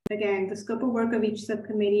of, again, the scope of work of each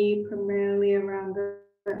subcommittee, primarily around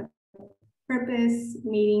the purpose,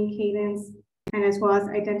 meeting cadence, and as well as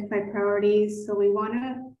identified priorities. So we want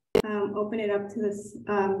to open it up to this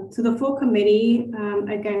to the full committee.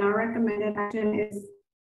 Again, our recommended action is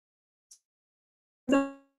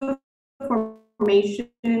the formation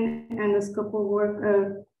and the scope of work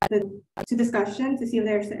of to discussion to see if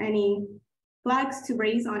there's any flags to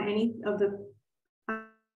raise on any of the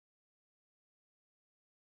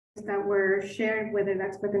that were shared, whether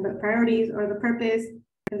that's within the priorities or the purpose,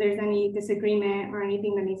 if there's any disagreement or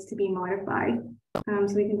anything that needs to be modified.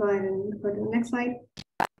 So we can go ahead and go to the next slide.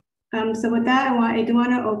 So with that, I do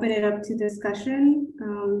want to open it up to discussion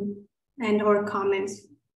and or comments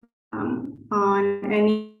on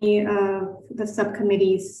any of the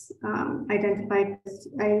subcommittees identified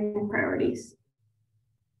priorities.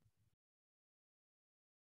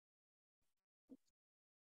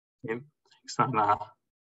 Yeah, thanks, Anna.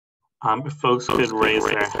 If folks could raise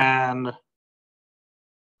their hand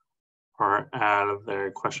or add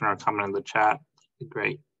their question or comment in the chat, that'd be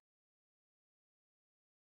great.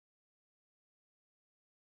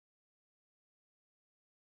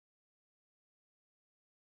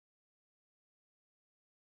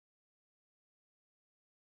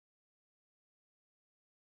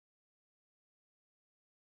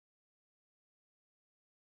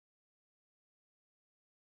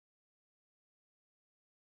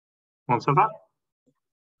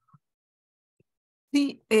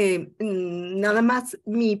 Sí, nada más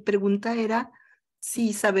mi pregunta era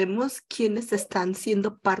si sabemos quiénes están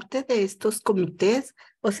siendo parte de estos comités,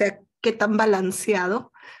 o sea, qué tan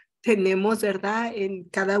balanceado tenemos, ¿verdad? En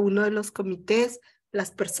cada uno de los comités,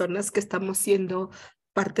 las personas que estamos siendo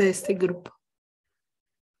parte de este grupo.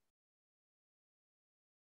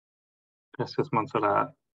 Gracias,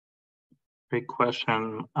 Montserrat. Great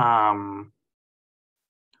question.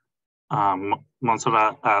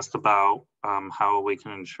 Montserrat asked about how we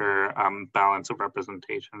can ensure balance of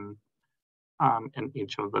representation in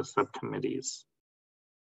each of the subcommittees.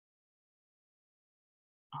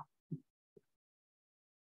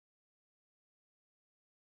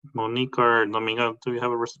 Monique or Domingo, do you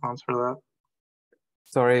have a response for that?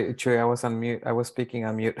 Sorry, Chuy, I was on mute. I was speaking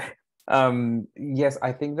on mute. Yes,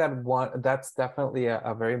 I think that's definitely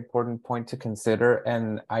a very important point to consider,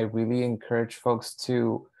 and I really encourage folks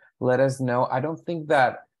to let us know. I don't think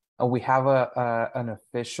that we have an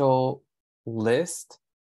official list,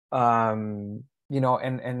 and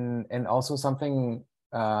also something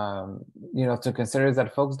to consider is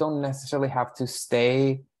that folks don't necessarily have to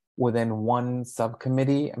stay within one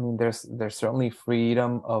subcommittee. I mean, there's certainly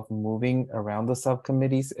freedom of moving around the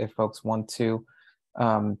subcommittees if folks want to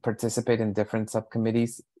participate in different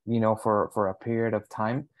subcommittees, for a period of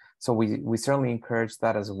time. So we certainly encourage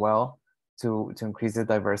that as well to increase the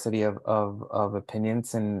diversity of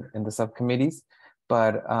opinions in the subcommittees.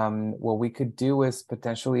 But what we could do is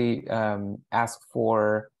potentially ask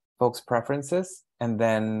for folks' preferences and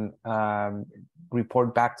then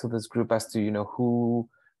report back to this group as to who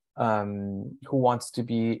wants to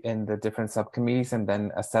be in the different subcommittees, and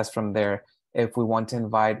then assess from there if we want to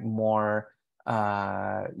invite more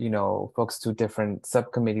folks to different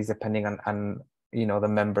subcommittees depending on the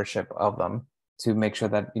membership of them, to make sure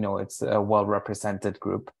that it's a well-represented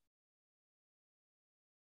group.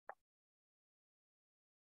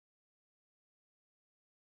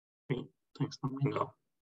 Great. Thanks, Domingo.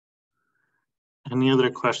 Any other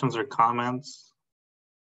questions or comments?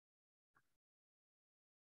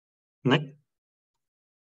 Nick?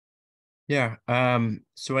 Yeah,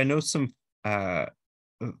 so I know some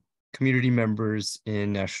community members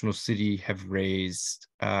in National City have raised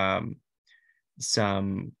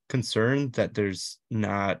some concern that there's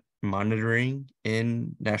not monitoring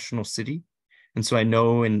in National City. And so I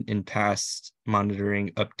know in past monitoring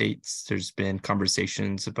updates, there's been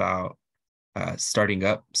conversations about starting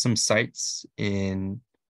up some sites in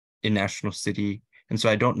National City. And so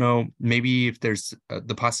I don't know, maybe if there's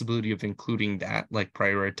the possibility of including that, like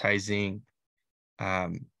prioritizing, I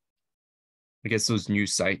guess, those new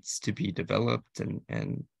sites to be developed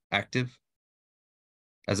and active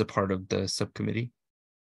as a part of the subcommittee.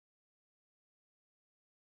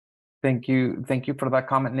 Thank you for that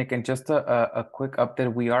comment, Nick. And just a quick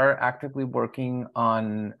update: we are actively working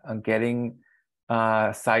on getting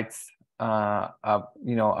sites up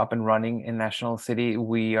and running in National City.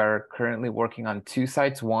 We are currently working on 2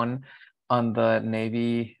 sites: one on the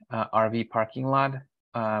Navy RV parking lot,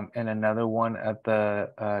 and another one at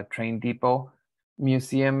the train depot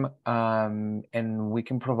museum. And we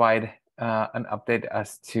can provide an update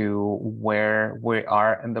as to where we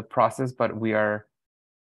are in the process, but we are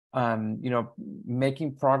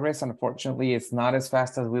making progress. Unfortunately, it's not as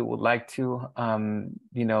fast as we would like to.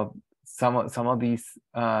 Some of these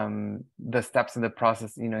the steps in the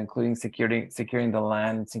process, including securing the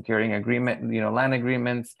land, securing land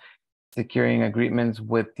agreements, securing agreements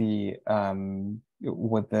with the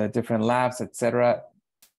different labs, etc.,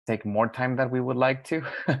 take more time than we would like to.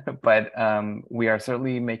 But we are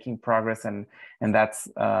certainly making progress, and that's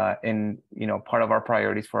in part of our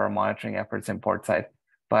priorities for our monitoring efforts in Portside.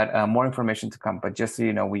 But more information to come. But just so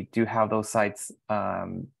you know, we do have those sites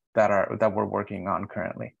that we're working on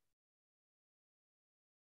currently.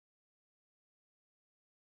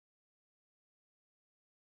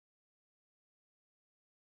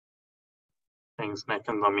 Thanks, Nick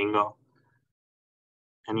and Domingo.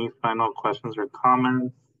 Any final questions or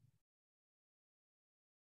comments?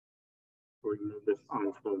 We move this on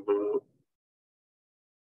to a vote.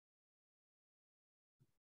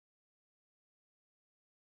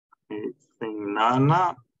 Okay, seeing none.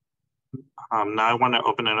 Now I want to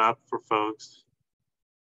open it up for folks.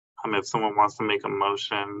 If someone wants to make a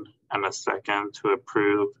motion and a second to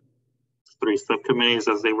approve 3 subcommittees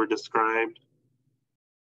as they were described.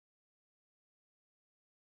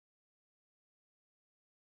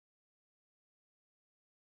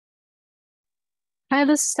 Hi,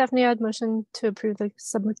 this is Stephanie. I'd motion to approve the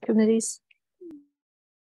subcommittees.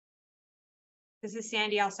 This is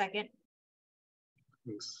Sandy. I'll second.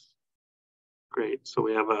 Thanks. Great. So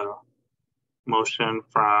we have a motion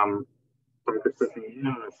from Dr. Stephanie and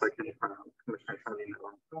a second from Commissioner Charlene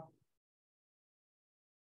Alonso.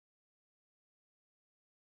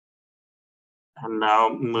 And now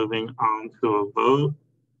moving on to a vote.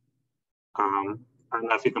 I don't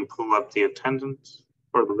know if you can pull up the attendance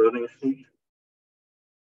or the voting sheet.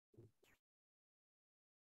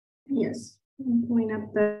 Yes, I'm pulling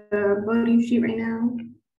up the voting sheet right now.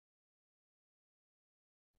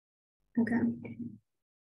 Okay.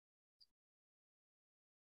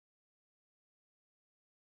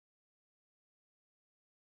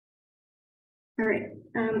 All right.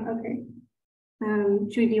 Okay.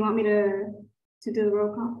 Chuy, do you want me to do the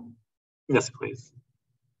roll call? Yes, please.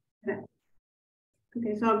 Okay.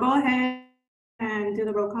 Okay, so I'll go ahead and do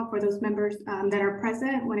the roll call for those members that are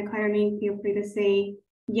present. When I call your name, feel free to say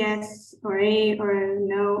yes or a or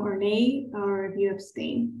no or nay, or if you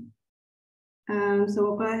abstain. So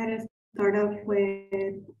we'll go ahead and start off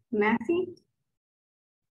with Matthew.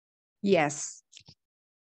 Yes.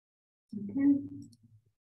 Okay.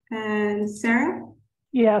 And Sarah?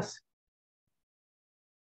 Yes.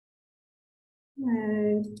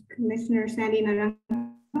 Commissioner Sandy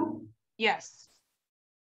Naranjo? Yes.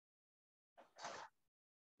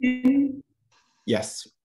 Yes.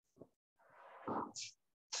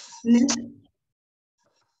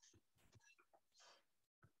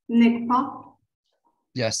 Nick Paul?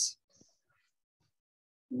 Yes.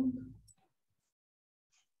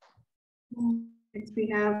 Next we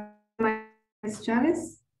have Ms.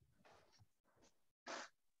 Chavez.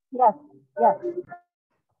 Yes, yes.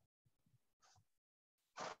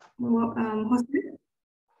 Well, Jose?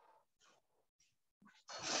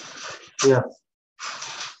 Yes.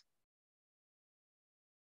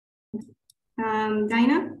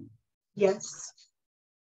 Dinah? Yes.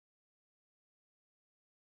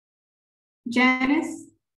 Janice?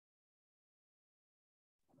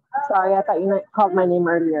 Sorry, I thought you called my name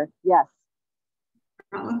earlier. Yes.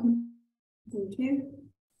 Thank you.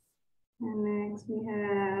 And next we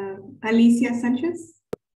have Alicia Sanchez.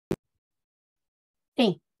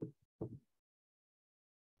 Sí.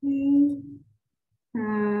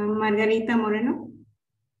 Margarita Moreno.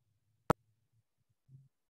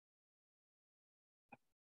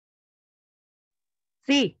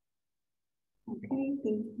 Sí. Okay, thank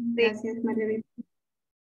you. Gracias, Margarita.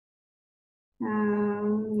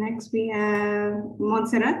 Next we have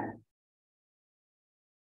Montserrat.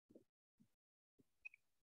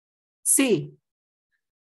 Sí.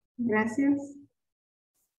 Gracias.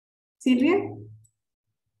 Silvia.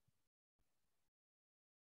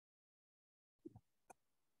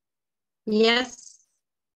 Yes.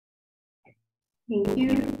 Thank you.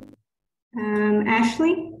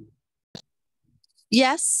 Ashley.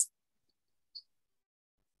 Yes.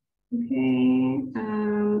 Okay,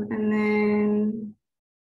 and then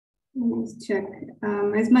let's check.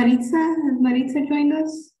 Has Maritza joined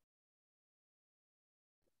us?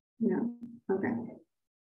 No, okay.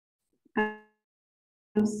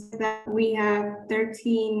 So that we have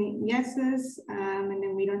 13 yeses, and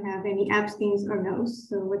then we don't have any abstains or noes.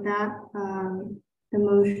 So with that, the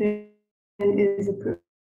motion is approved.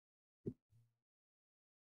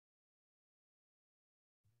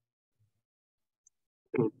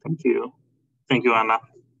 Thank you. Thank you, Anna.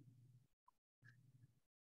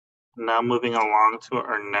 Now moving along to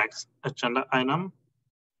our next agenda item.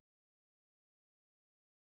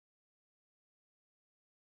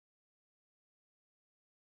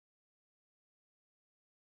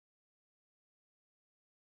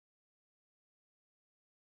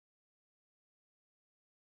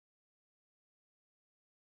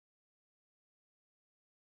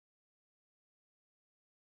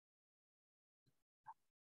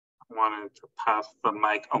 I wanted to pass the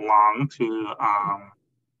mic along to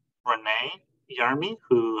Renee Yarmy,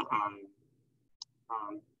 who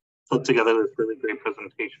put together this really great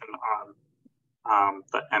presentation on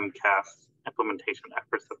the MCAS implementation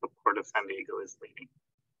efforts that the Port of San Diego is leading.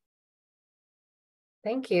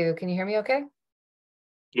 Thank you. Can you hear me okay?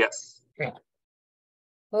 Yes. Great.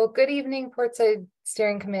 Well, good evening, Portside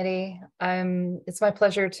Steering Committee. It's my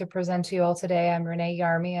pleasure to present to you all today. I'm Renee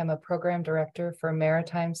Yarmy. I'm a Program Director for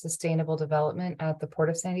Maritime Sustainable Development at the Port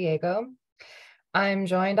of San Diego. I'm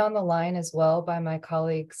joined on the line as well by my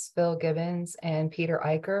colleagues Phil Gibbons and Peter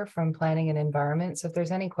Eicher from Planning and Environment. So if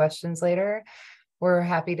there's any questions later, we're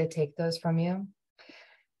happy to take those from you.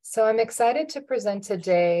 So I'm excited to present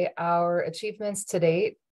today our achievements to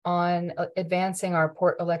date on advancing our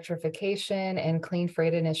port electrification and clean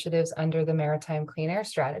freight initiatives under the Maritime Clean Air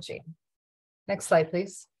Strategy. Next slide,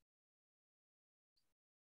 please.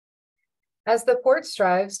 As the port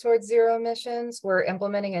strives towards zero emissions, we're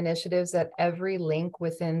implementing initiatives at every link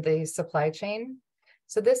within the supply chain.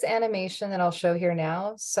 So this animation that I'll show here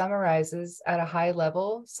now summarizes at a high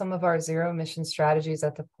level some of our zero emission strategies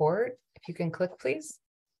at the port. If you can click, please.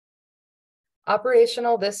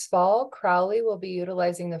 Operational this fall, Crowley will be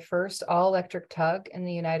utilizing the first all-electric tug in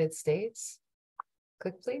the United States.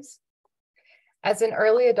 Click, please. As an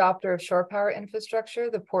early adopter of shore power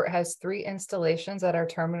infrastructure, the port has 3 installations at our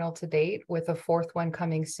terminal to date, with a 4th one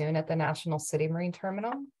coming soon at the National City Marine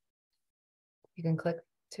Terminal. You can click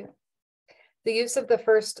too. The use of the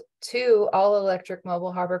first 2 all-electric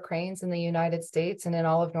mobile harbor cranes in the United States and in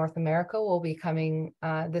all of North America will be coming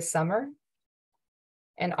this summer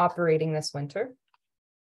and operating this winter.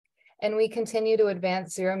 And we continue to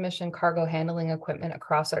advance zero emission cargo handling equipment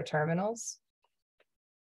across our terminals.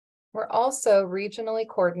 We're also regionally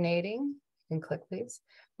coordinating, you can click please,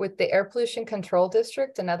 with the Air Pollution Control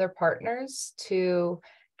District and other partners to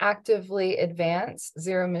actively advance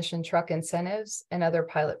zero emission truck incentives and other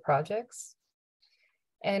pilot projects.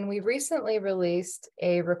 And we recently released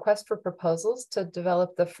a request for proposals to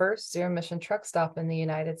develop the first zero emission truck stop in the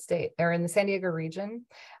United States, or in the San Diego region,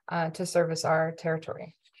 to service our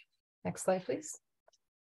territory. Next slide, please.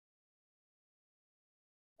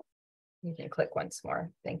 You can click once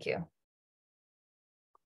more. Thank you.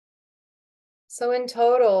 So in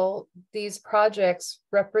total, these projects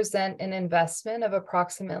represent an investment of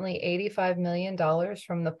approximately $85 million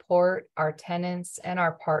from the port, our tenants, and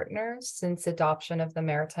our partners since adoption of the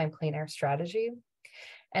Maritime Clean Air Strategy.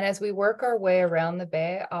 And as we work our way around the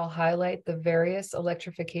Bay, I'll highlight the various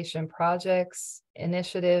electrification projects,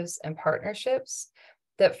 initiatives, and partnerships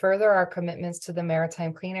that further our commitments to the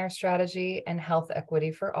Maritime Clean Air Strategy and health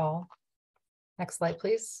equity for all. Next slide,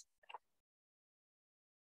 please.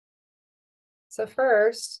 So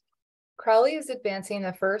first, Crowley is advancing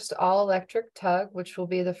the first all-electric tug, which will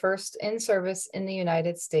be the first in service in the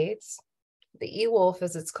United States. The E-Wolf,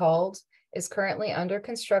 as it's called, is currently under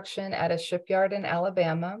construction at a shipyard in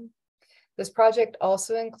Alabama. This project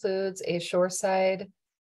also includes a shoreside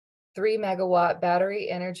 3 megawatt battery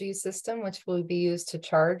energy system, which will be used to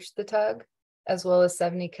charge the tug, as well as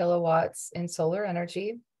 70 kilowatts in solar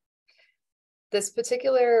energy. This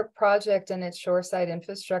particular project and its shoreside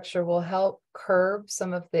infrastructure will help curb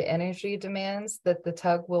some of the energy demands that the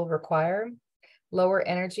tug will require, lower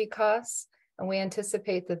energy costs, and we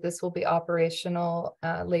anticipate that this will be operational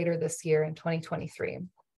later this year in 2023.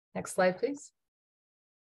 Next slide, please.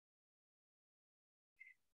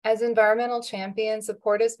 As environmental champions, the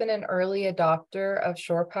Port has been an early adopter of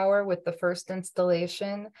shore power with the first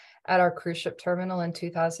installation at our cruise ship terminal in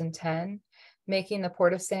 2010. Making the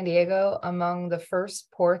Port of San Diego among the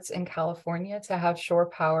first ports in California to have shore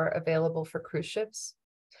power available for cruise ships.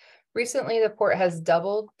 Recently, the port has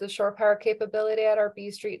doubled the shore power capability at our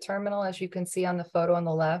B Street terminal, as you can see on the photo on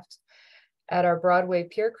the left. At our Broadway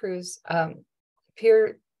Pier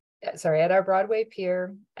at our Broadway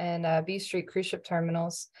Pier and B Street cruise ship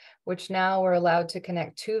terminals, which now we're allowed to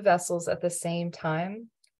connect 2 vessels at the same time,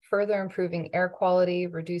 further improving air quality,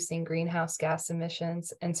 reducing greenhouse gas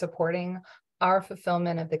emissions, and supporting our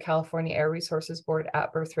fulfillment of the California Air Resources Board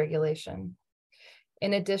at-berth regulation.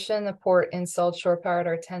 In addition, the port installed shore power at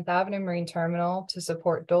our 10th Avenue Marine Terminal to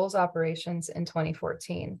support Dole's operations in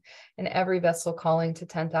 2014. And every vessel calling to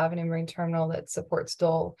 10th Avenue Marine Terminal that supports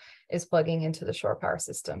Dole is plugging into the shore power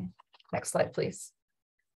system. Next slide, please.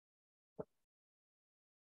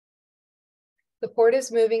 The port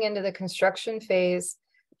is moving into the construction phase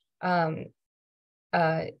of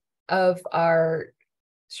our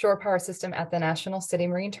shore power system at the National City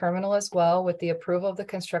Marine Terminal as well, with the approval of the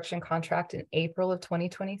construction contract in April of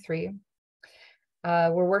 2023. We're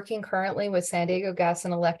working currently with San Diego Gas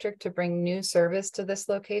and Electric to bring new service to this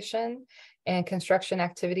location, and construction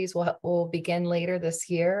activities will begin later this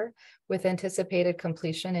year with anticipated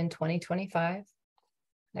completion in 2025.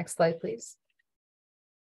 Next slide, please.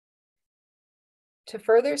 To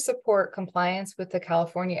further support compliance with the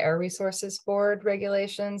California Air Resources Board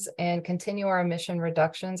regulations and continue our emission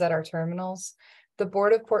reductions at our terminals, the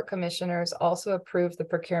Board of Port Commissioners also approved the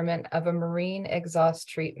procurement of a marine exhaust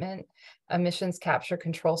treatment emissions capture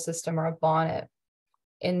control system, or a bonnet,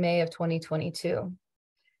 in May of 2022.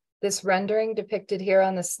 This rendering depicted here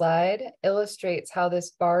on the slide illustrates how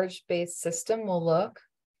this barge-based system will look,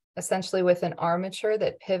 essentially with an armature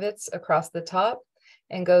that pivots across the top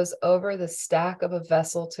and goes over the stack of a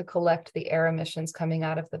vessel to collect the air emissions coming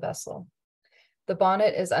out of the vessel. The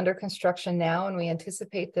bonnet is under construction now, and we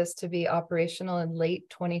anticipate this to be operational in late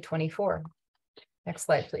 2024. Next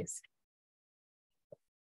slide, please.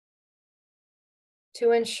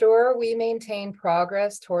 To ensure we maintain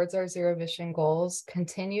progress towards our zero emission goals,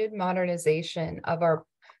 continued modernization of our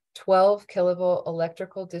 12 kilovolt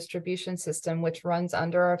electrical distribution system, which runs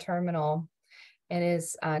under our terminal and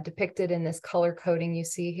is depicted in this color coding you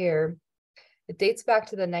see here. It dates back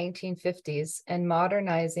to the 1950s, and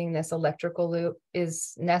modernizing this electrical loop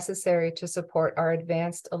is necessary to support our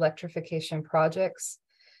advanced electrification projects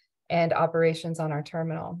and operations on our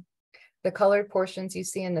terminal. The colored portions you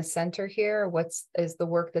see in the center here, is the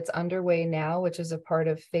work that's underway now, which is a part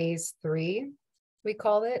of phase 3, we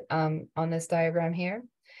call it, on this diagram here.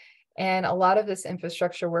 And a lot of this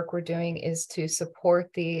infrastructure work we're doing is to support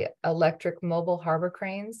the electric mobile harbor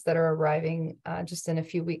cranes that are arriving just in a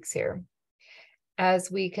few weeks here. As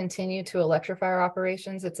we continue to electrify our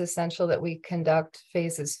operations, it's essential that we conduct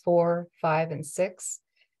phases 4, 5, and 6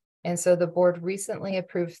 And so the board recently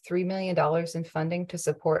approved $3 million in funding to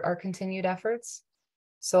support our continued efforts.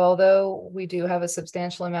 So although we do have a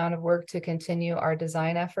substantial amount of work to continue our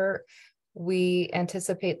design effort, we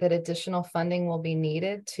anticipate that additional funding will be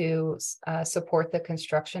needed to support the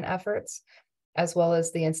construction efforts, as well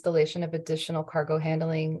as the installation of additional cargo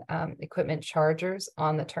handling equipment chargers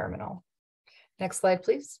on the terminal. Next slide,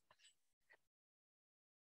 please.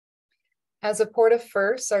 As a port of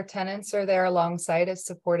first, our tenants are there alongside us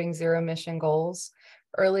supporting zero emission goals.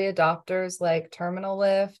 Early adopters like Terminal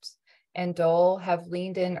Lift and Dole have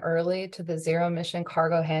leaned in early to the zero emission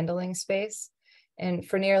cargo handling space. And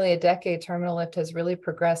for nearly a decade, Terminal Lift has really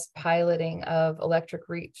progressed piloting of electric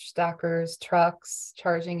reach stackers, trucks,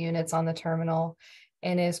 charging units on the terminal,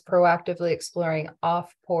 and is proactively exploring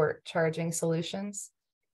off-port charging solutions.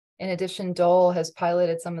 In addition, Dole has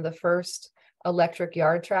piloted some of the first electric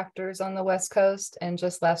yard tractors on the West Coast, and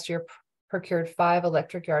just last year procured 5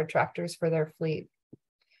 electric yard tractors for their fleet.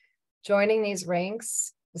 Joining these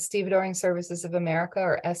ranks, the Stevedoring Services of America,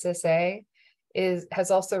 or SSA,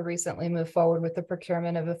 has also recently moved forward with the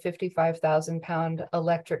procurement of a 55,000-pound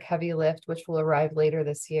electric heavy lift, which will arrive later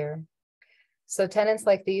this year. So tenants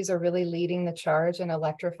like these are really leading the charge and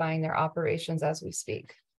electrifying their operations as we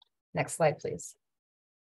speak. Next slide, please.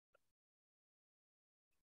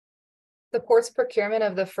 The port's procurement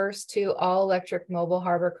of the first 2 all-electric mobile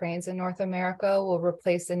harbor cranes in North America will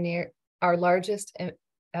replace our largest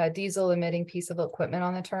diesel-emitting piece of equipment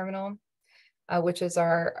on the terminal, which is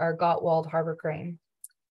our Gottwald harbor crane.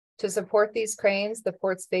 To support these cranes, the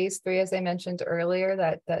port's phase 3, as I mentioned earlier,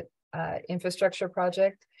 that infrastructure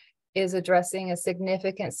project is addressing a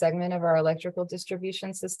significant segment of our electrical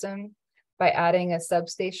distribution system by adding a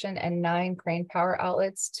substation and 9 crane power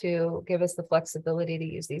outlets to give us the flexibility to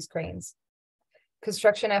use these cranes.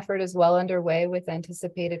 Construction effort is well underway with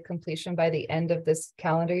anticipated completion by the end of this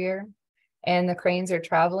calendar year. And the cranes are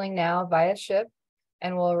traveling now via ship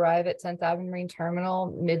and will arrive at 10th Avenue Marine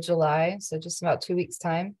Terminal mid-July, so just about 2 weeks'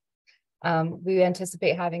 time. We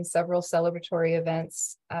anticipate having several celebratory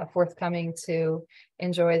events forthcoming to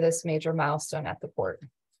enjoy this major milestone at the port.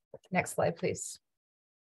 Next slide, please.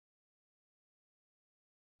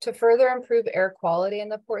 To further improve air quality in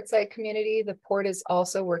the portside community, the port is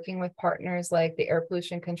also working with partners like the Air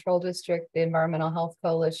Pollution Control District, the Environmental Health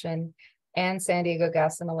Coalition, and San Diego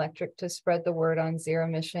Gas and Electric to spread the word on zero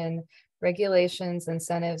emission regulations,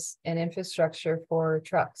 incentives, and infrastructure for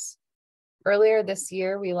trucks. Earlier this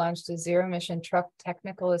year, we launched a zero emission truck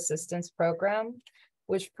technical assistance program,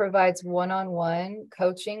 which provides one-on-one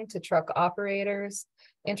coaching to truck operators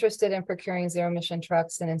interested in procuring zero emission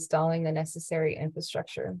trucks and installing the necessary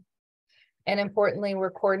infrastructure. And importantly,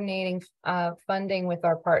 we're coordinating funding with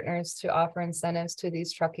our partners to offer incentives to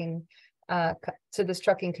these to this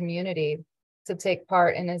trucking community to take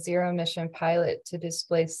part in a zero emission pilot to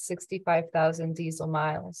displace 65,000 diesel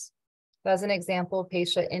miles. As an example,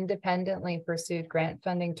 Pasha independently pursued grant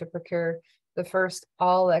funding to procure the first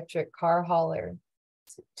all-electric car hauler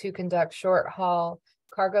to conduct short-haul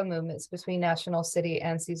cargo movements between National City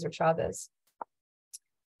and Cesar Chavez.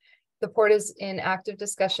 The port is in active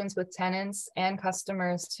discussions with tenants and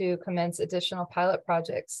customers to commence additional pilot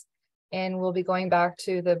projects, and we'll be going back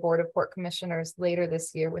to the Board of Port Commissioners later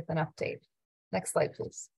this year with an update. Next slide,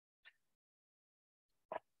 please.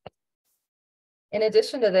 In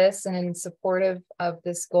addition to this, and in support of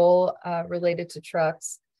this goal related to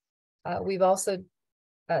trucks, we've also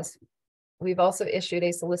issued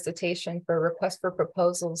a solicitation for a request for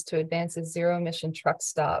proposals to advance a zero emission truck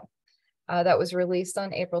stop that was released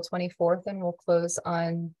on April 24th and will close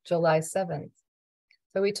on July 7th.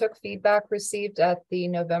 So we took feedback received at the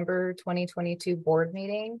November 2022 board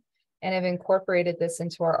meeting and have incorporated this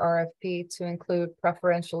into our RFP to include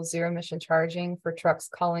preferential zero emission charging for trucks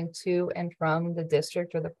calling to and from the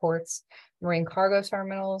district or the port's marine cargo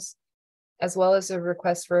terminals, as well as a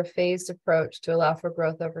request for a phased approach to allow for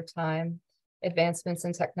growth over time, advancements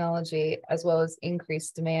in technology, as well as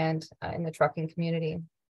increased demand in the trucking community.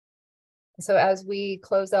 So as we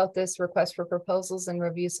close out this request for proposals and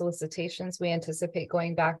review solicitations, we anticipate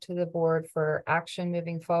going back to the board for action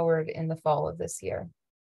moving forward in the fall of this year.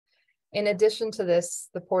 In addition to this,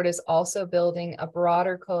 the port is also building a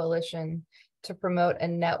broader coalition to promote a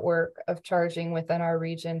network of charging within our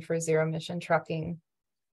region for zero emission trucking.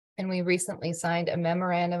 And we recently signed a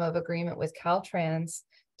memorandum of agreement with Caltrans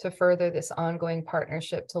to further this ongoing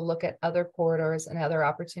partnership to look at other corridors and other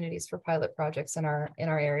opportunities for pilot projects in our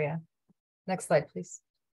area. Next slide, please.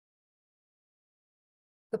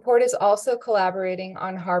 The port is also collaborating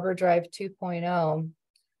on Harbor Drive 2.0,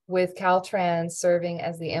 with Caltrans serving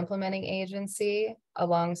as the implementing agency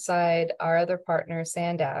alongside our other partner,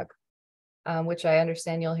 Sandag, which I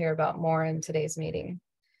understand you'll hear about more in today's meeting.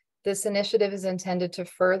 This initiative is intended to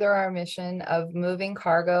further our mission of moving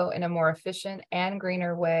cargo in a more efficient and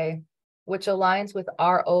greener way, which aligns with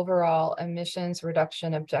our overall emissions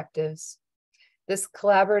reduction objectives. This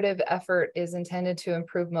collaborative effort is intended to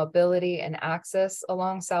improve mobility and access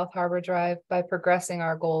along South Harbor Drive by progressing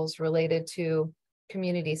our goals related to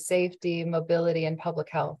community safety, mobility, and public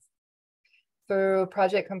health. Through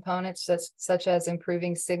project components such as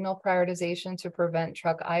improving signal prioritization to prevent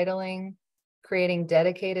truck idling, creating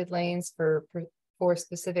dedicated lanes for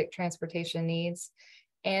specific transportation needs,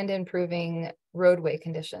 and improving roadway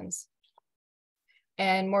conditions.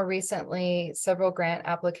 And more recently, several grant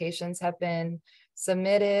applications have been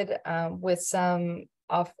submitted with some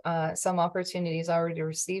opportunities already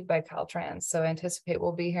received by Caltrans. So I anticipate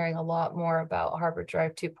we'll be hearing a lot more about Harbor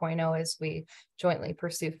Drive 2.0 as we jointly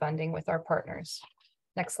pursue funding with our partners.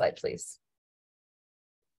 Next slide, please.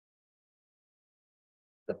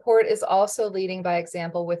 The port is also leading by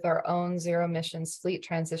example with our own zero emissions fleet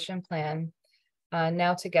transition plan.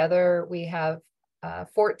 Now together we have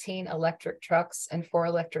 14 electric trucks and 4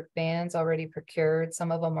 electric vans already procured.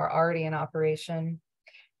 Some of them are already in operation,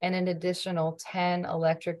 and an additional 10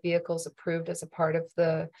 electric vehicles approved as a part of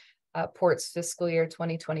the port's fiscal year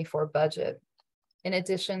 2024 budget. In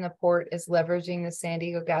addition, the port is leveraging the San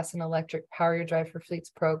Diego Gas and Electric Power Your Drive for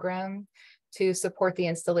Fleets program to support the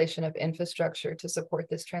installation of infrastructure to support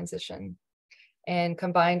this transition, and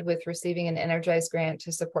combined with receiving an Energize grant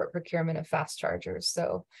to support procurement of fast chargers.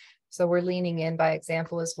 So we're leaning in by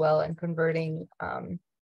example as well and converting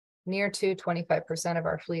near to 25% of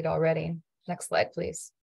our fleet already. Next slide,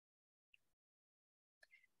 please.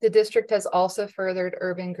 The district has also furthered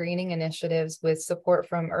urban greening initiatives with support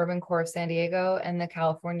from Urban Corps of San Diego and the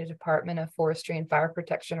California Department of Forestry and Fire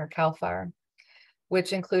Protection, or CAL FIRE,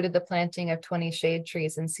 which included the planting of 20 shade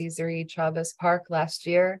trees in Cesar E. Chavez Park last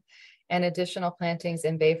year, and additional plantings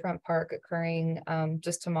in Bayfront Park occurring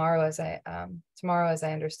just tomorrow, as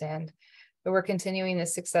I understand. But we're continuing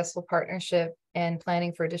this successful partnership and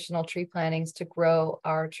planning for additional tree plantings to grow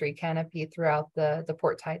our tree canopy throughout the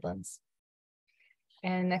port tidelands.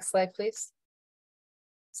 And next slide, please.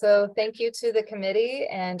 So thank you to the committee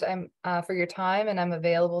and for your time, and I'm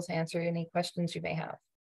available to answer any questions you may have.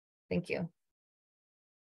 Thank you.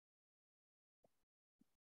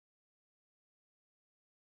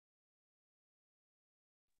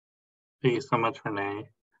 Thank you so much, Renee.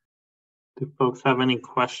 Do folks have any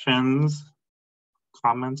questions,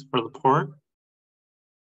 comments for the port?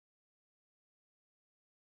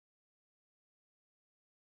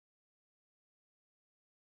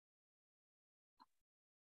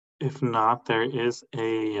 If not, there is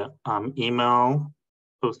a email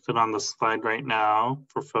posted on the slide right now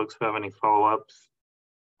for folks who have any follow-ups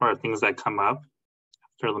or things that come up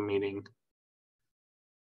after the meeting.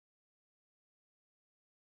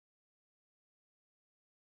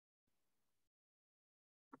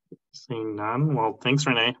 Seeing none, well, thanks,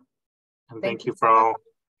 Renee. And thank you for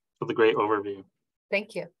the great overview.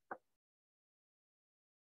 Thank you.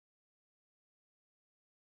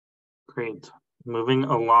 Great. Moving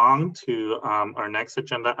along to our next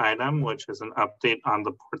agenda item, which is an update on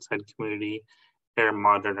the Portside community air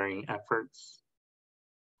monitoring efforts.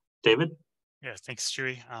 David? Yeah, thanks,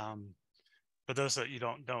 Chewy. For those that you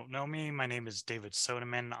don't know me, my name is David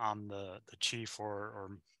Soderman. I'm the chief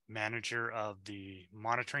or manager of the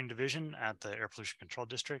monitoring division at the Air Pollution Control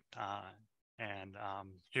District, and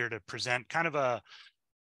here to present kind of a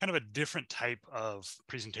different type of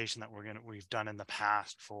presentation that we've done in the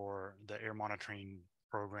past for the air monitoring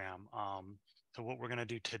program. So what we're going to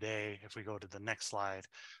do today, if we go to the next slide,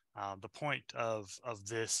 the point of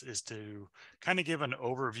this is to kind of give an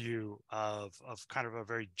overview of kind of a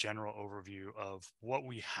very general overview of what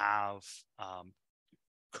we have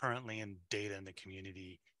currently in data in the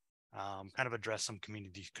community, kind of address some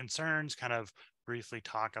community concerns, kind of briefly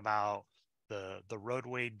talk about the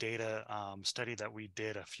roadway data study that we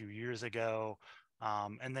did a few years ago,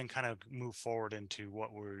 and then kind of move forward into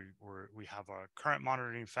what we have our current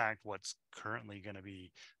monitoring fact, what's currently going to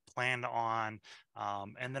be planned on,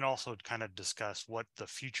 and then also kind of discuss what the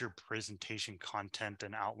future presentation content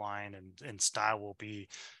and outline and style will be,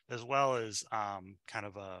 as well as kind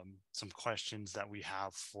of some questions that we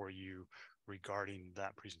have for you regarding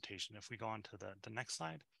that presentation. If we go on to the next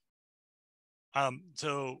slide.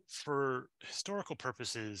 So for historical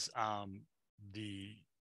purposes, the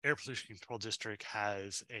Air Pollution Control District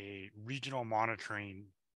has a regional monitoring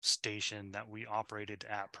station that we operated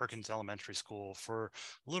at Perkins Elementary School for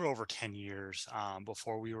a little over 10 years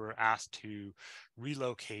before we were asked to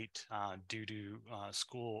relocate due to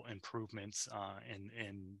school improvements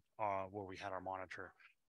in where we had our monitor.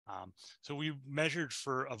 So we measured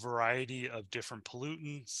for a variety of different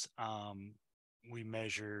pollutants. We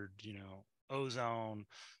measured, ozone,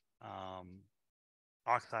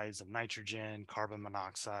 oxides of nitrogen, carbon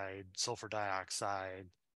monoxide, sulfur dioxide,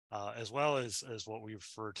 as well as what we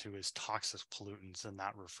refer to as toxic pollutants, and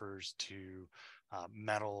that refers to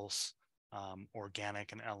metals,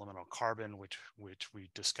 organic and elemental carbon, which we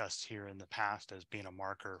discussed here in the past as being a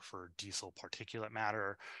marker for diesel particulate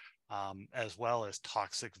matter, as well as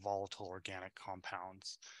toxic volatile organic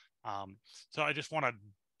compounds. So I just want to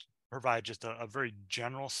provide just a very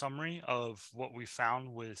general summary of what we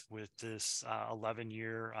found with this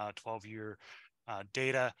 11-year, 12-year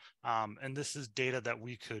data. And this is data that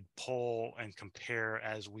we could pull and compare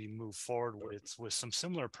as we move forward with some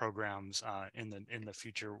similar programs in the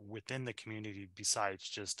future within the community besides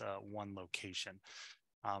just one location.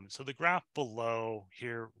 So the graph below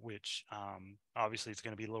here, which obviously it's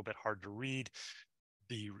going to be a little bit hard to read,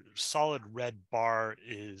 the solid red bar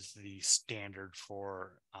is the standard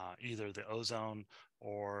for either the ozone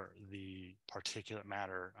or the particulate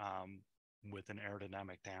matter with an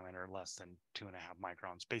aerodynamic diameter less than 2.5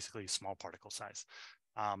 microns, basically small particle size.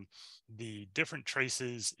 The different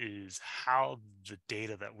traces is how the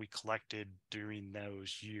data that we collected during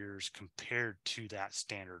those years compared to that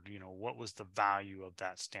standard. What was the value of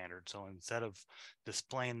that standard? So instead of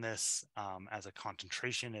displaying this as a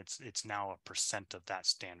concentration, it's now a percent of that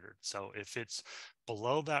standard. So if it's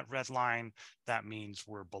below that red line, that means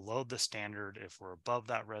we're below the standard. If we're above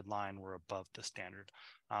that red line, we're above the standard.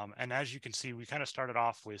 And as you can see, we kind of started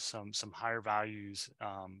off with some higher values,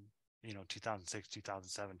 2006,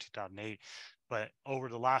 2007, 2008. But over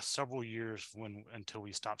the last several years, until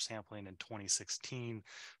we stopped sampling in 2016,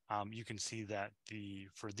 you can see that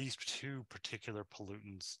for these two particular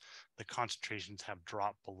pollutants, the concentrations have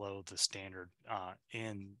dropped below the standard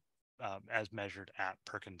as measured at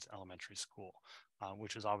Perkins Elementary School,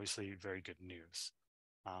 which is obviously very good news.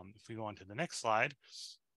 If we go on to the next slide,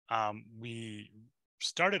 we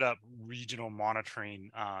started up regional monitoring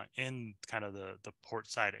in kind of the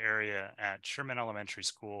Portside area at Sherman Elementary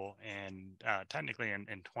School, and technically in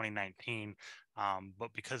 2019.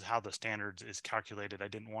 But because how the standards is calculated, I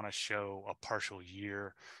didn't want to show a partial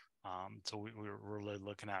year. So we were really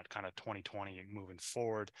looking at kind of 2020 and moving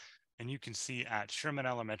forward. And you can see at Sherman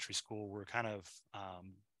Elementary School, we're kind of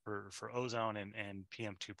for ozone and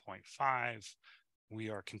PM 2.5. We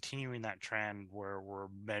are continuing that trend where we're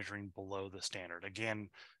measuring below the standard. Again,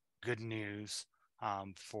 good news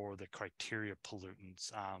for the criteria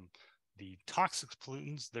pollutants. The toxic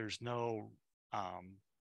pollutants, there's no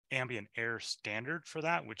ambient air standard for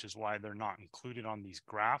that, which is why they're not included on these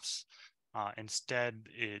graphs. Instead,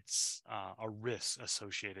 it's a risk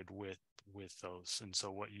associated with those. And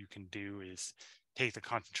so what you can do is take the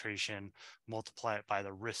concentration, multiply it by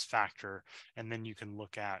the risk factor, and then you can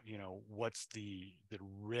look at, what's the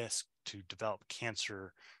risk to develop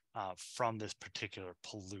cancer from this particular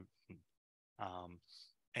pollutant.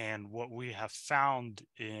 And what we have found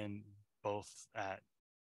in both at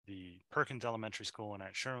the Perkins Elementary School and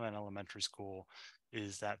at Sherman Elementary School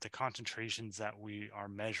is that the concentrations that we are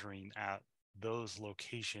measuring at those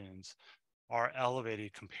locations are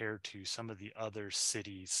elevated compared to some of the other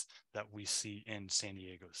cities that we see in San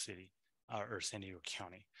Diego City or San Diego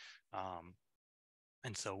County.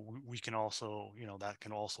 And so we can also, that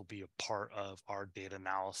can also be a part of our data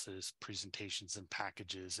analysis presentations and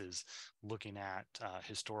packages, is looking at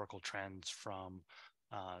historical trends from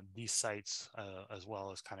these sites as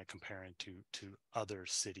well as kind of comparing to other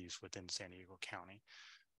cities within San Diego County.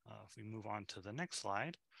 If we move on to the next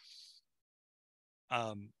slide,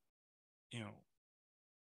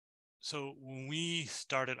 so when we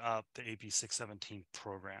started up the AB 617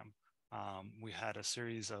 program, we had a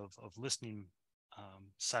series of listening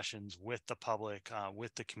sessions with the public,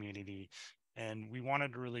 with the community, and we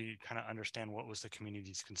wanted to really kind of understand what was the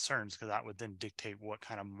community's concerns, because that would then dictate what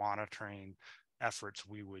kind of monitoring efforts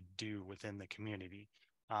we would do within the community.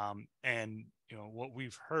 And what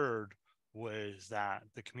we've heard was that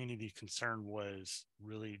the community concern was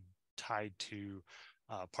really tied to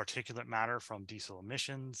particulate matter from diesel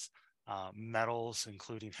emissions, metals,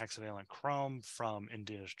 including hexavalent chrome from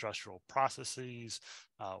industrial processes,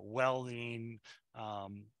 welding,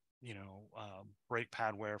 brake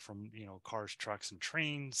pad wear from, cars, trucks, and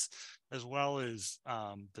trains, as well as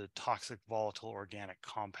the toxic volatile organic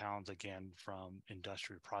compounds, again, from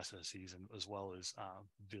industrial processes, and as well as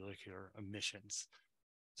vehicular emissions.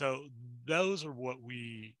 So those are what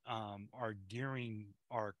we are gearing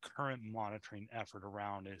our current monitoring effort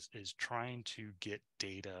around, is trying to get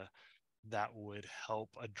data that would help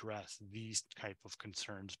address these type of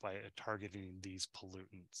concerns by targeting these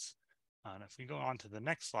pollutants. And if we go on to the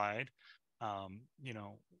next slide, you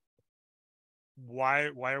know, why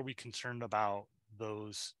are we concerned about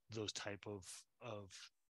those type of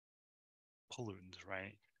pollutants,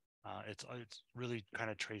 right? It's really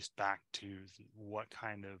kind of traced back to what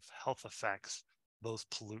kind of health effects those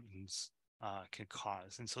pollutants can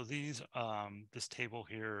cause. And so these this table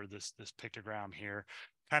here, this pictogram here,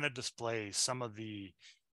 kind of displays some of the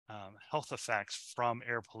health effects from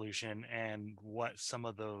air pollution and what some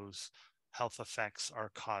of those health effects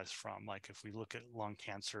are caused from. Like if we look at lung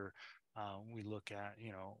cancer, we look at,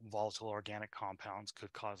 you know, volatile organic compounds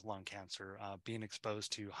could cause lung cancer. Being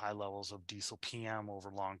exposed to high levels of diesel PM over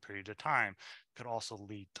a long period of time could also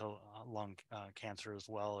lead to lung cancer, as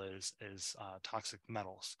well as toxic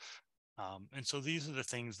metals. And so these are the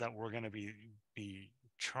things that we're going to be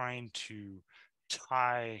trying to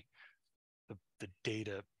tie the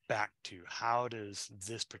data back to. How does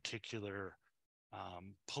this particular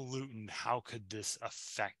pollutant, how could this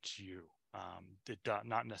affect you?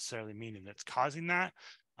 Not necessarily meaning it's causing that,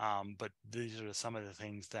 but these are some of the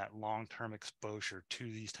things that long-term exposure to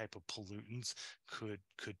these type of pollutants could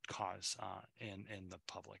cause in the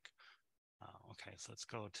public. Okay, so let's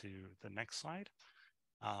go to the next slide.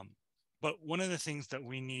 But one of the things that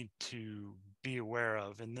we need to be aware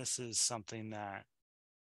of, and this is something that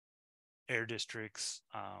air districts,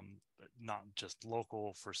 not just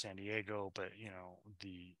local for San Diego, but you know,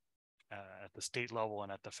 at the state level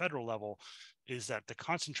and at the federal level, is that the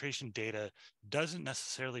concentration data doesn't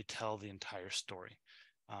necessarily tell the entire story.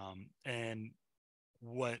 And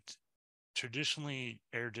what traditionally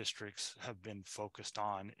air districts have been focused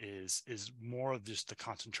on is more of just the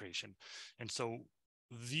concentration. And so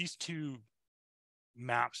these two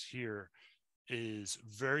maps here is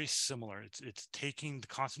very similar. It's taking the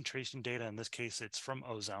concentration data. In this case, it's from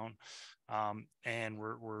ozone, and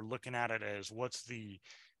we're looking at it as what's the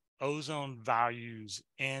ozone values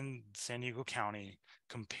in San Diego County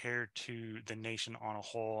compared to the nation on a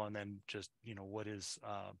whole, and then just, you know, what is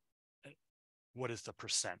the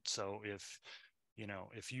percent. So if, you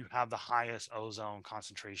know, if you have the highest ozone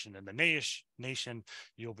concentration in the nation,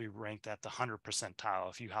 you'll be ranked at the 100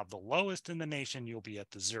 percentile. If you have the lowest in the nation, you'll be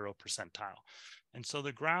at the 0 percentile. And so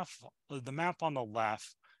the map on the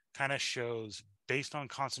left kind of shows, based on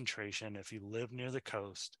concentration, if you live near the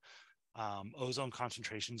coast, ozone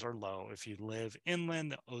concentrations are low. If you live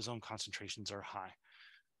inland, the ozone concentrations are high.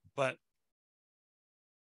 But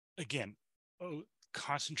again,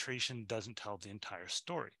 concentration doesn't tell the entire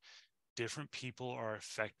story. Different people are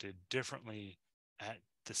affected differently at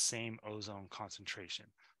the same ozone concentration.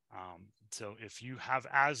 So if you have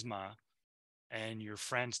asthma and your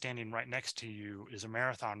friend standing right next to you is a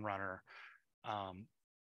marathon runner,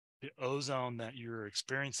 the ozone that you're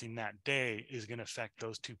experiencing that day is going to affect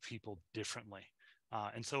those two people differently.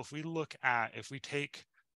 And so if we take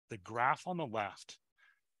the graph on the left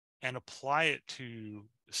and apply it to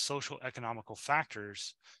social economical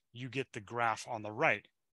factors, you get the graph on the right,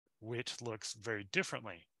 which looks very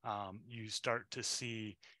differently. You start to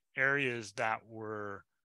see areas that were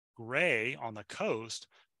gray on the coast,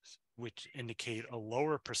 which indicate a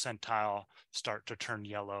lower percentile, start to turn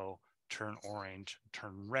yellow, turn orange,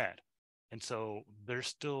 turn red. And so they're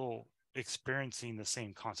still experiencing the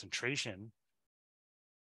same concentration,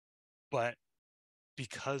 but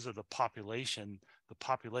because of the population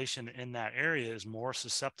in that area is more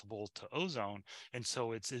susceptible to ozone. And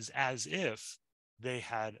so it's as if they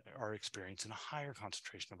are experiencing a higher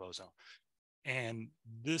concentration of ozone. And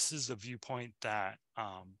this is a viewpoint that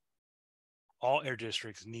all air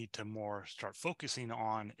districts need to more start focusing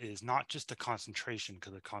on, is not just the concentration,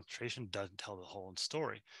 because the concentration doesn't tell the whole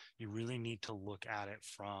story. You really need to look at it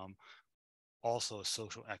from also a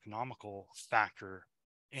social economical factor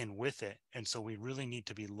in with it. And so we really need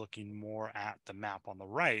to be looking more at the map on the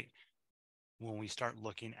right when we start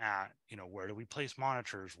looking at, you know, where do we place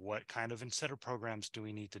monitors? What kind of incentive programs do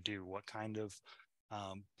we need to do? What kind of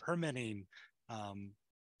permitting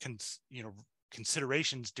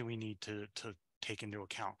considerations do we need to take into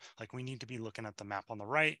account? Like, we need to be looking at the map on the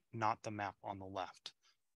right, not the map on the left.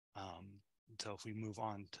 So if we move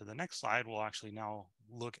on to the next slide, we'll actually now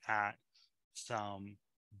look at some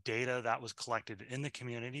data that was collected in the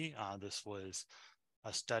community. This was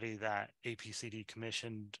a study that APCD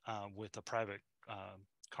commissioned with a private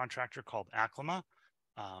contractor called Acclima.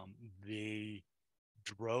 They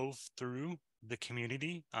drove through the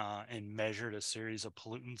community and measured a series of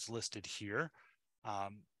pollutants listed here.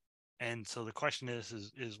 And so the question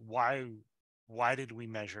is why did we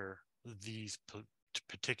measure these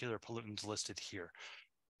particular pollutants listed here?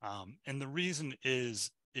 And the reason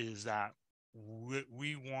is that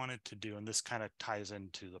we wanted to do, and this kind of ties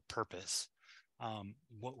into the purpose.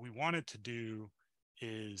 What we wanted to do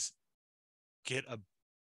is get a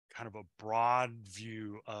kind of a broad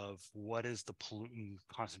view of what is the pollutant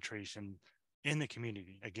concentration in the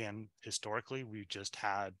community. Again, historically, we just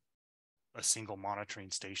had a single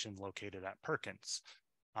monitoring station located at Perkins,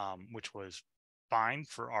 which was fine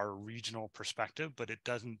for our regional perspective, but it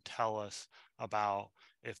doesn't tell us about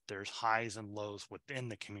if there's highs and lows within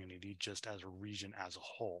the community just as a region as a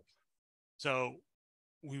whole. So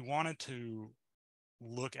we wanted to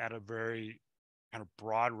look at a very kind of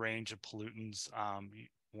broad range of pollutants.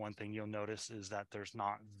 One thing you'll notice is that there's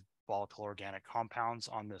not volatile organic compounds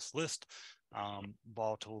on this list.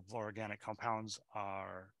 Volatile organic compounds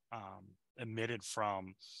are emitted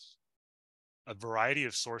from a variety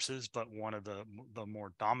of sources, but one of the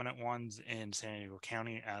more dominant ones in San Diego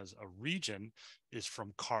County as a region is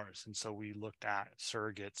from cars. And so we looked at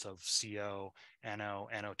surrogates of CO, NO,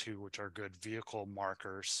 NO2, which are good vehicle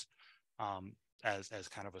markers as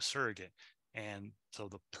kind of a surrogate. And so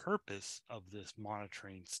the purpose of this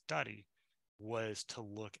monitoring study was to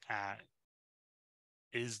look at,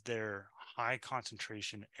 is there high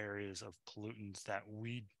concentration areas of pollutants that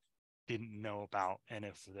we didn't know about? And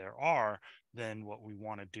if there are, then what we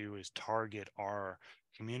want to do is target our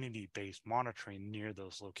community-based monitoring near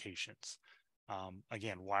those locations.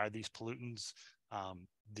 Again, why are these pollutants?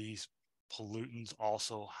 These pollutants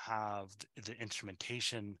also have the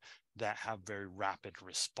instrumentation that have very rapid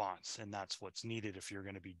response, and that's what's needed if you're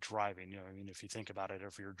going to be driving. You know, I mean, if you think about it,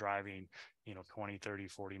 if you're driving, 20, 30,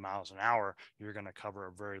 40 miles an hour, you're going to cover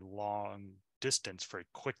a very long distance very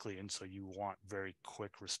quickly, and so you want very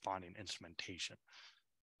quick responding instrumentation.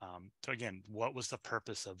 So again, what was the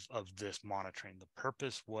purpose of this monitoring? The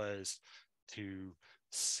purpose was to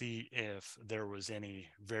see if there was any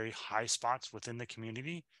very high spots within the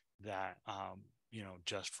community that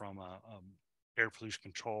just from a air pollution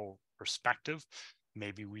control perspective,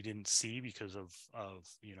 maybe we didn't see because of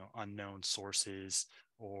unknown sources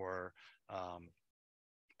or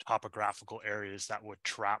topographical areas that would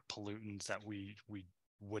trap pollutants that we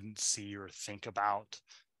wouldn't see or think about.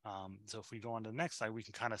 So if we go on to the next slide, we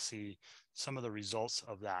can kind of see some of the results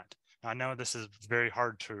of that. Now, I know this is very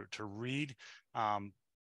hard to read, and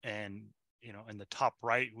in the top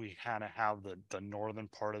right, we kind of have the northern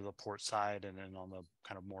part of the port side, and then on the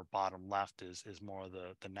kind of more bottom left is more of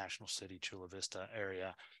the National City Chula Vista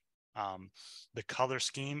area. The color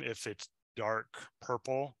scheme, if it's dark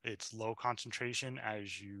purple, it's low concentration.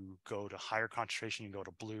 As you go to higher concentration, you go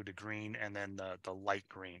to blue to green, and then the light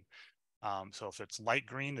green. So if it's light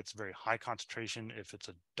green, it's very high concentration. If it's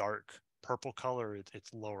a dark purple color,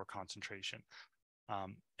 it's lower concentration.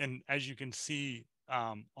 And as you can see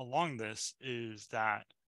along this is that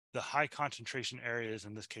the high concentration areas,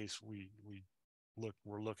 in this case,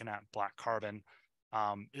 we're looking at black carbon,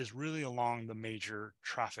 is really along the major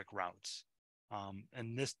traffic routes.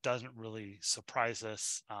 And this doesn't really surprise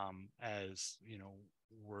us, as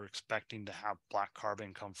we're expecting to have black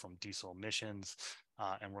carbon come from diesel emissions,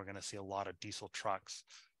 and we're going to see a lot of diesel trucks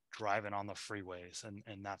driving on the freeways,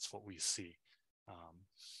 and that's what we see.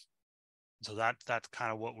 So that's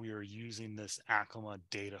kind of what we were using this ACLIMA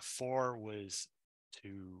data for, was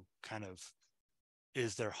to kind of,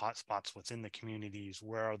 is there hotspots within the communities?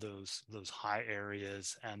 Where are those high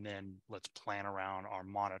areas? And then let's plan around our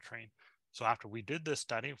monitoring. So after we did this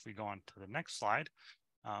study, if we go on to the next slide,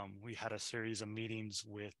 we had a series of meetings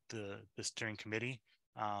with the steering committee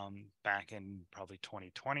back in probably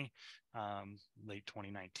 2020, late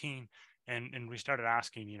 2019. And we started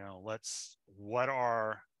asking, what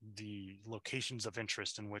are the locations of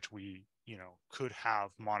interest in which we, could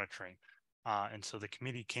have monitoring? And so the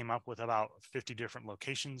committee came up with about 50 different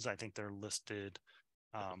locations. I think they're listed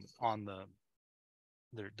they're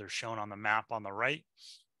shown on the map on the right.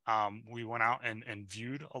 We went out and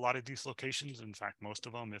viewed a lot of these locations. In fact, most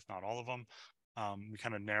of them, if not all of them. We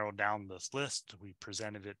kind of narrowed down this list. We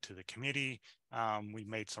presented it to the committee. We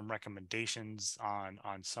made some recommendations on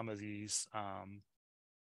some of these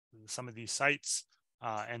sites,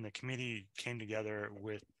 and the committee came together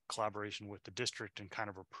with collaboration with the district and kind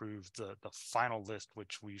of approved the final list,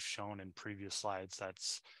 which we've shown in previous slides.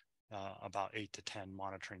 That's about 8 to 10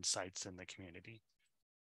 monitoring sites in the community.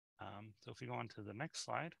 So if we go on to the next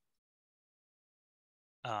slide.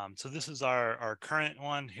 So this is our current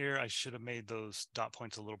one here. I should have made those dot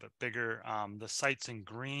points a little bit bigger. The sites in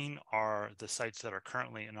green are the sites that are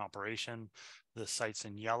currently in operation. The sites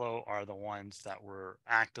in yellow are the ones that we're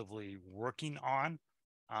actively working on.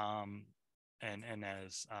 And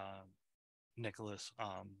as Nicholas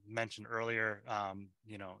mentioned earlier,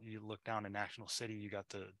 you know, you look down in National City, you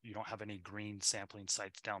don't have any green sampling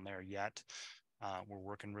sites down there yet. We're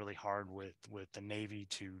working really hard with the Navy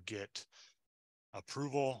to get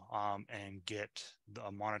approval and get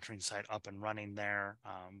the monitoring site up and running there,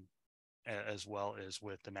 as well as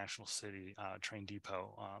with the National City train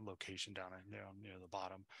depot location down near the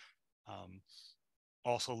bottom.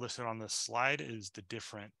 Also listed on this slide is the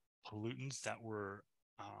different pollutants that we're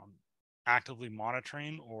actively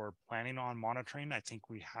monitoring or planning on monitoring. I think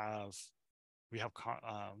we have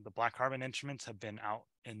the black carbon instruments have been out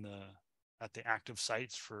at the active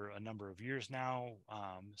sites for a number of years now.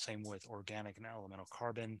 Same with organic and elemental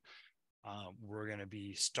carbon. We're going to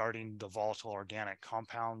be starting the volatile organic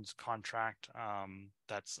compounds contract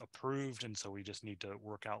that's approved, and so we just need to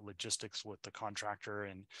work out logistics with the contractor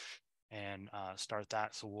and start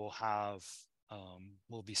that. So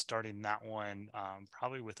we'll be starting that one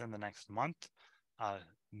probably within the next month.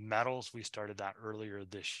 Metals, we started that earlier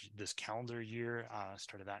this calendar year,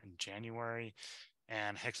 started that in January.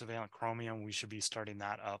 And hexavalent chromium, we should be starting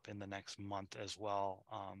that up in the next month as well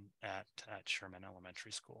at Sherman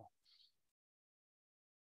Elementary School.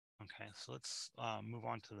 Okay, so let's move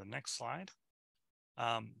on to the next slide.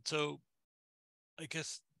 So I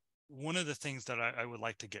guess one of the things that I would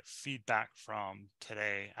like to get feedback from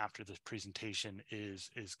today after this presentation is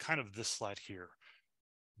kind of this slide here.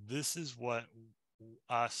 This is what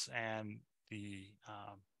us and the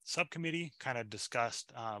subcommittee kind of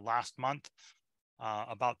discussed last month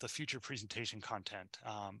about the future presentation content.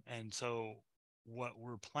 And so what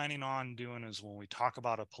we're planning on doing is when we talk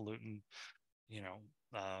about a pollutant, you know,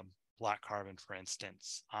 black carbon, for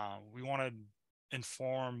instance, we want to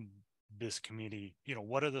inform this community, you know,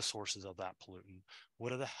 what are the sources of that pollutant?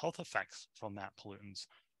 What are the health effects from that pollutants?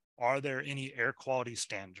 Are there any air quality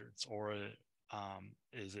standards, or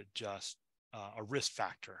is it just a risk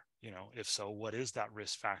factor? You know, if so, what is that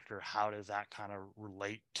risk factor? How does that kind of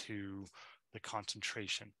relate to the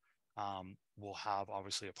concentration? We'll have,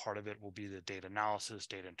 obviously, a part of it will be the data analysis,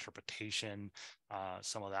 data interpretation.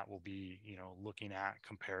 Some of that will be, you know, looking at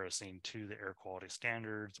comparison to the air quality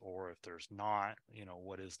standards, or if there's not, you know,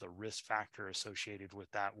 what is the risk factor associated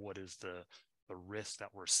with that? What is the risk that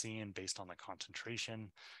we're seeing based on the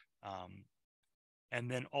concentration?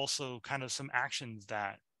 And then also kind of some actions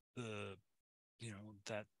that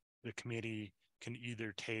that the committee can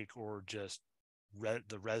either take, or just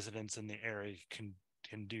the residents in the area can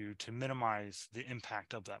do to minimize the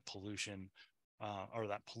impact of that pollution or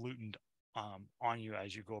that pollutant on you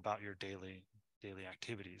as you go about your daily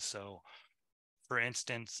activities. So for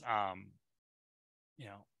instance, you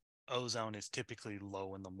know, ozone is typically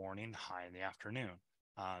low in the morning, high in the afternoon.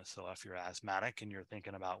 So if you're asthmatic and you're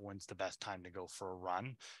thinking about when's the best time to go for a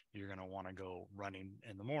run, you're going to want to go running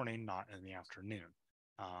in the morning, not in the afternoon.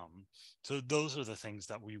 So those are the things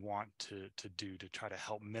that we want to do to try to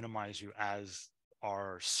help minimize you as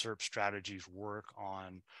our SERP strategies work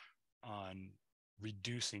on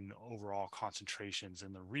reducing the overall concentrations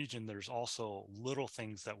in the region. There's also little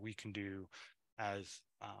things that we can do as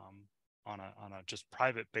on a just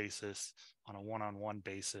private basis, on a one-on-one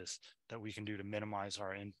basis, that we can do to minimize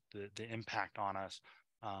the impact on us,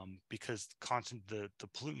 because the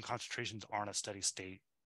pollutant concentrations aren't a steady state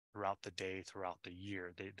throughout the day, throughout the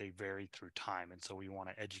year. They vary through time, and so we want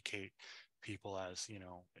to educate people as, you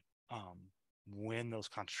know, when those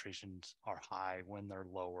concentrations are high, when they're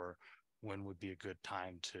lower, when would be a good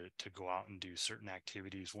time to go out and do certain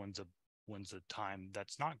activities, when's a time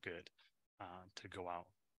that's not good to go out.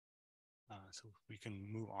 So we can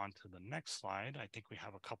move on to the next slide. I think we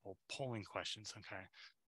have a couple polling questions. Okay,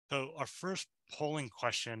 so our first polling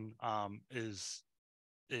question is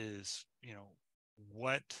you know,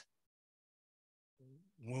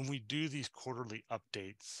 when we do these quarterly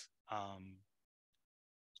updates,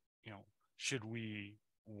 you know, should we,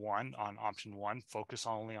 on option one, focus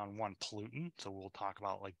only on one pollutant? So we'll talk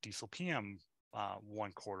about like diesel PM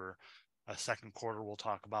one quarter. A second quarter, we'll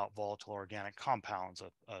talk about volatile organic compounds.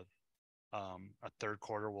 A third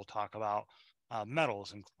quarter, we'll talk about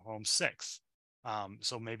metals and chrome 6.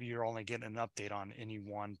 So maybe you're only getting an update on any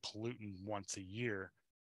one pollutant once a year.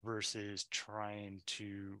 versus trying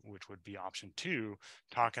to, which would be option 2,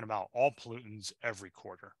 talking about all pollutants every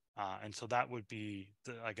quarter. And so that would be,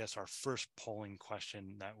 I guess, our first polling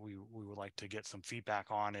question that we would like to get some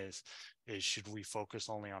feedback on is should we focus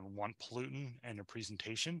only on one pollutant in a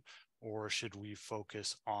presentation, or should we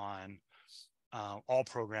focus on all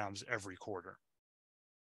programs every quarter?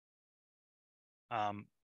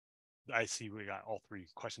 I see we got all 3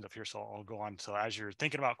 questions up here, so I'll go on. So as you're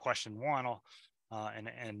thinking about question 1, I'll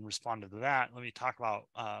and respond to that. Let me talk about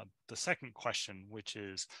the second question, which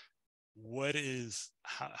is,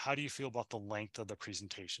 how do you feel about the length of the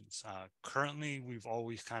presentations? Currently, we've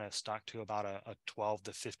always kind of stuck to about a 12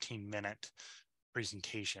 to 15 minute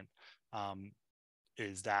presentation.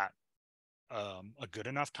 Is that a good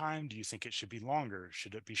enough time? Do you think it should be longer?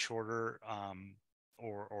 Should it be shorter,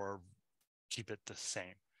 or keep it the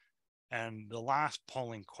same? And the last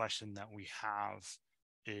polling question that we have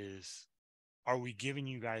is, are we giving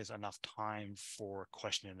you guys enough time for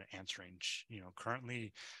question and answering?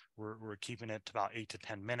 Currently we're keeping it to about 8 to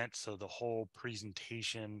 10 minutes. So the whole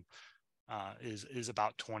presentation is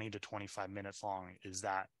about 20 to 25 minutes long. Is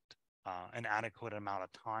that an adequate amount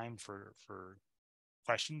of time for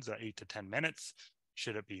questions, 8 to 10 minutes?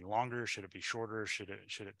 Should it be longer? Should it be shorter? Should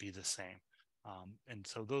it be the same? And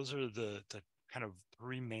so those are the kind of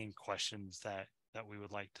 3 main questions that we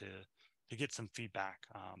would like to get some feedback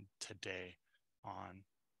today on.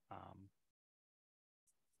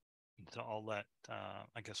 So I'll let,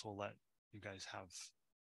 I guess we'll let you guys have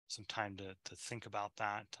some time to think about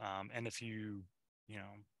that. And if you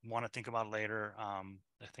want to think about it later, I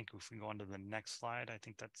think if we go on to the next slide, I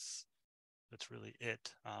think that's really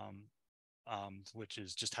it. Which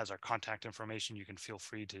is just has our contact information. You can feel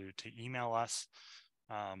free to email us,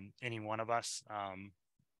 any one of us,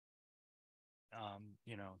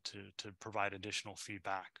 to provide additional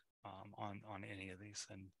feedback on any of these.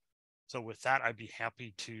 And so with that, I'd be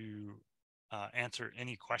happy to answer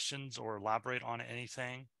any questions or elaborate on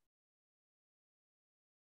anything.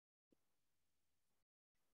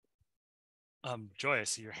 Joy, I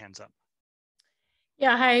see your hands up.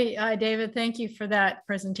 Yeah, hi, David. Thank you for that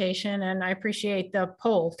presentation. And I appreciate the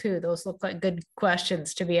poll too. Those look like good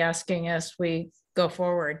questions to be asking as we go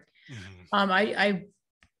forward. Mm-hmm. I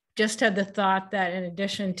just had the thought that in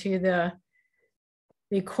addition to the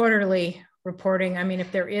quarterly reporting, I mean,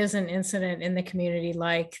 if there is an incident in the community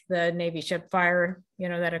like the Navy ship fire,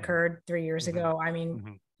 that occurred 3 years mm-hmm. ago, I mean,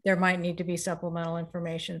 mm-hmm. there might need to be supplemental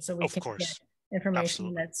information so we can get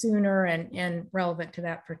information that's sooner and relevant to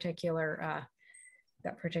that particular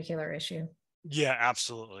issue. Yeah,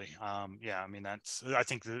 absolutely. Yeah, I mean, I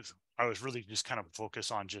think that I was really just kind of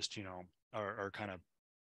focused on just, our kind of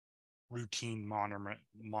routine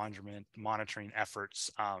monitoring efforts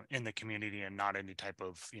in the community, and not any type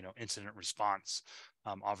of, incident response.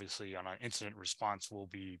 Obviously on an incident response, we'll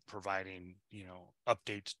be providing,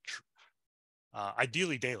 updates,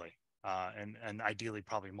 ideally daily, and ideally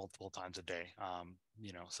probably multiple times a day.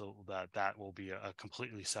 So that will be a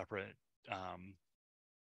completely separate,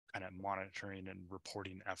 kind of monitoring and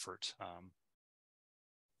reporting effort.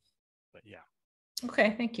 But yeah.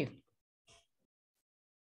 Okay, thank you.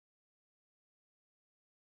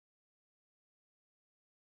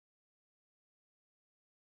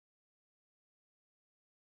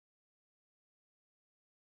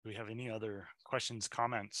 Do we have any other questions,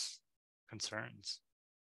 comments, concerns?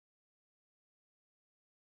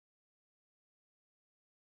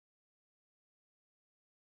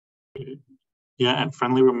 Yeah, and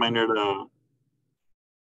friendly reminder to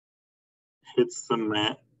hit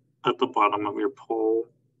submit at the bottom of your poll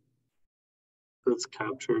that's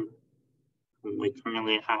captured. And we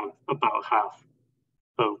currently have about half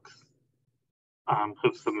folks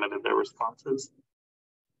who've submitted their responses.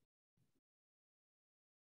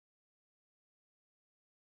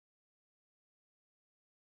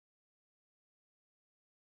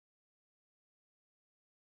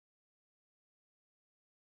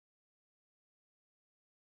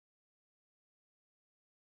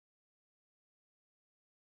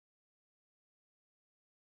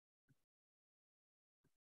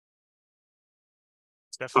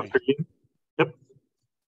 Definitely. Yep.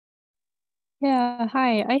 Yeah,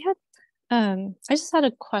 hi. I just had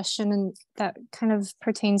a question, and that kind of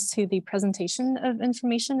pertains to the presentation of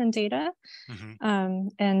information and data, mm-hmm.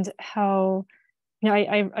 And how,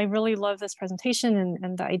 I really love this presentation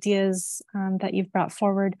and the ideas that you've brought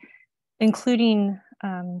forward, including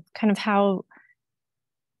kind of how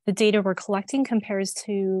the data we're collecting compares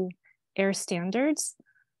to air standards.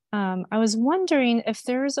 I was wondering if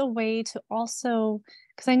there's a way to also,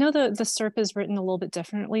 because I know the SERP is written a little bit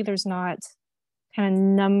differently. There's not kind of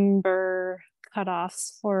number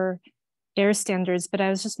cutoffs for air standards, but I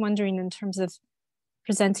was just wondering in terms of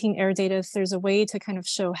presenting air data, if there's a way to kind of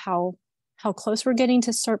show how close we're getting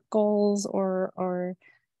to SERP goals or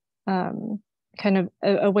kind of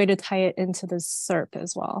a way to tie it into the SERP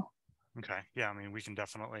as well. Okay, yeah, I mean, we can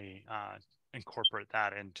definitely incorporate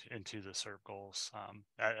that into the SERP goals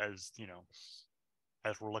as you know,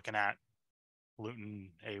 as we're looking at pollutant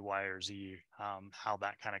A, Y, or Z, how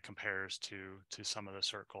that kind of compares to some of the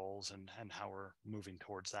SERP goals and how we're moving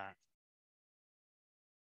towards that.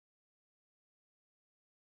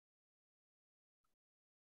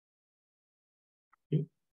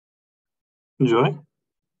 Joy?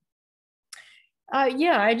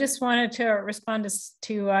 Yeah, I just wanted to respond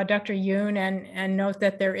to Dr. Yoon and note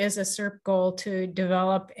that there is a SERP goal to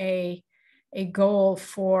develop a goal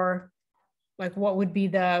for like what would be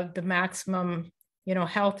the maximum, you know,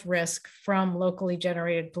 health risk from locally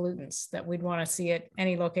generated pollutants that we'd want to see at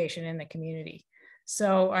any location in the community.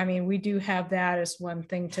 So, I mean, we do have that as one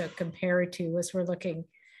thing to compare it to as we're looking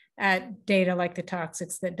at data like the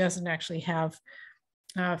toxics that doesn't actually have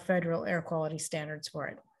federal air quality standards for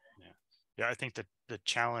it. Yeah, I think that the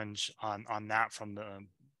challenge on that from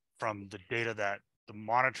the data that the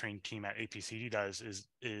monitoring team at APCD does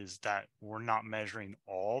is that we're not measuring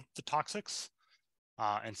all the toxics,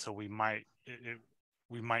 and so we might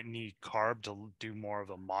need CARB to do more of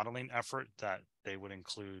a modeling effort that they would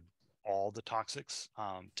include all the toxics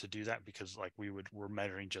to do that, because like we're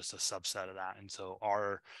measuring just a subset of that, and so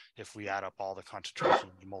if we add up all the concentration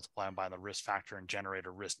and multiply them by the risk factor and generate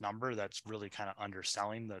a risk number, that's really kind of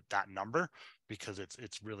underselling that number, because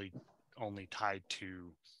it's really only tied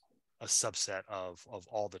to a subset of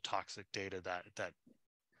all the toxic data that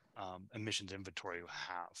emissions inventory will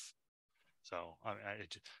have. So I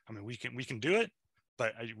mean we can do it,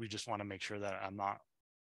 but we just want to make sure that I'm not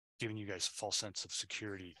giving you guys a false sense of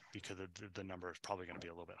security, because the number is probably going to be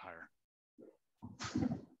a little bit higher.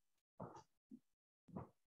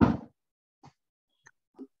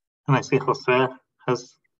 And I see Jose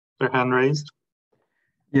has their hand raised.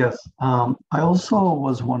 Yes, I also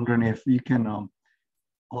was wondering if you can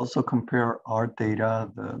also compare our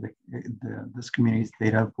data, this community's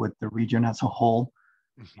data with the region as a whole,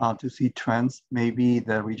 to see trends. Maybe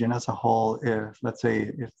the region as a whole, if let's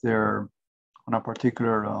say if they're on a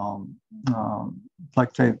particular,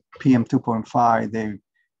 like say PM 2.5, they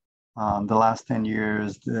the last 10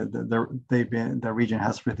 years, the region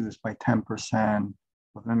has reduced by 10%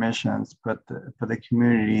 of emissions, but the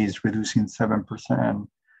community is reducing 7%.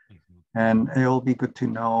 And it'll be good to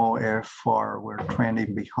know if we're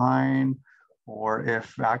trending behind, or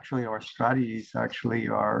if actually our strategies actually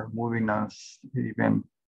are moving us even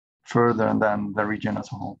further than the region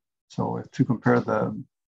as a whole. So to compare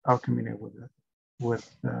our community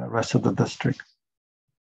with the rest of the district.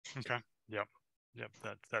 Okay. Yep.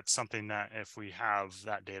 That's something that if we have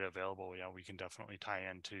that data available, yeah, we can definitely tie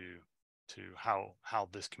into how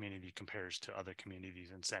this community compares to other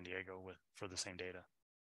communities in San Diego for the same data.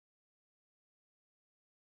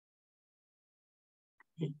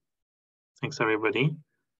 Thanks, everybody.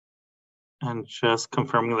 And just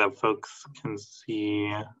confirming that folks can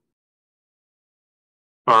see,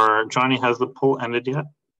 or Johnny, has the poll ended yet?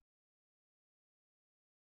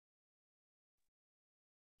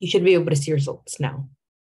 You should be able to see results now.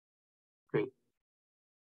 Great.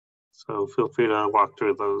 So feel free to walk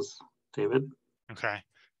through those, David. Okay.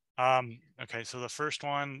 Okay, so the first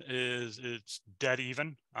one is it's dead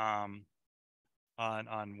even on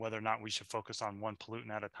whether or not we should focus on one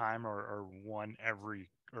pollutant at a time or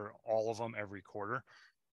all of them every quarter.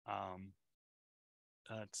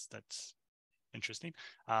 That's interesting.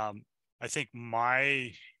 I think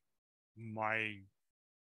my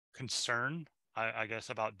concern, I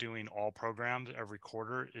guess, about doing all programs every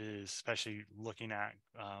quarter is, especially looking at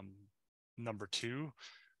number 2,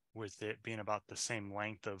 with it being about the same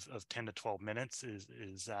length of 10 to 12 minutes,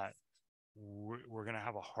 is that we're going to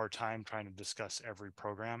have a hard time trying to discuss every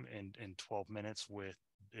program in 12 minutes with,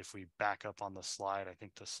 if we back up on the slide, I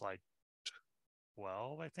think the slide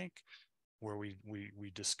 12, I think, where we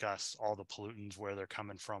discuss all the pollutants, where they're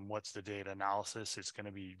coming from, what's the data analysis. It's going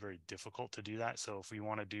to be very difficult to do that. So if we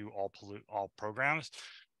want to do all programs,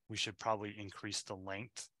 we should probably increase the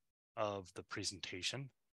length of the presentation.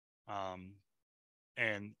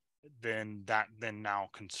 And then that now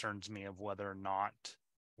concerns me of whether or not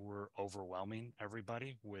we're overwhelming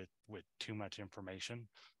everybody with too much information.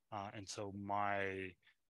 And so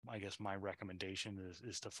I guess my recommendation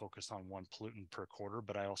is to focus on one pollutant per quarter,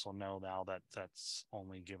 but I also know now that that's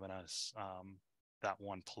only given us that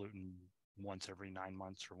one pollutant once every 9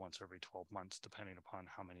 months or once every 12 months, depending upon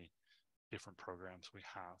how many different programs we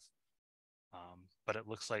have. But it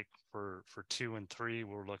looks like for 2 and 3,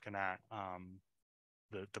 we're looking at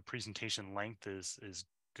the presentation length is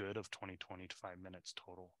good of 20 to 5 minutes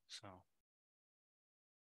total. So.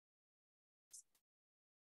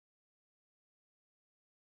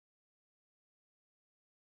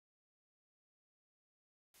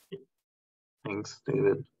 Thanks,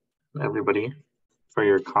 David, and everybody, for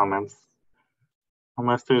your comments.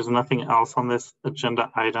 Unless there's nothing else on this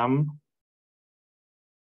agenda item,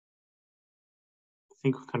 I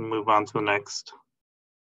think we can move on to the next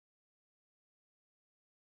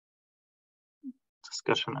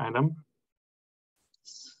discussion item.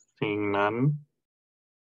 Seeing none.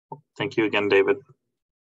 Thank you again, David.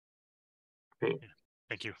 Great.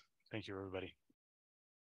 Thank you. Thank you, everybody.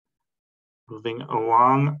 Moving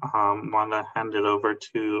along, want to hand it over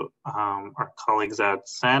to our colleagues at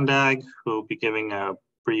SANDAG, who will be giving a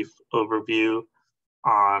brief overview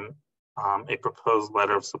on a proposed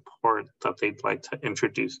letter of support that they'd like to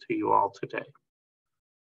introduce to you all today.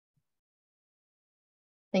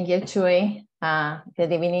 Thank you, Chuy.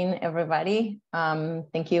 Good evening, everybody.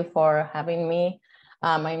 Thank you for having me.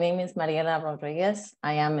 My name is Mariela Rodriguez.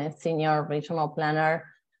 I am a senior regional planner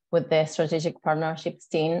with the Strategic Partnerships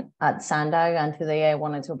team at SANDAG, and today I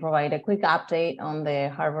wanted to provide a quick update on the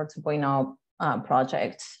Harbor 2.0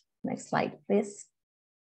 project. Next slide, please.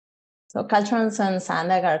 So Caltrans and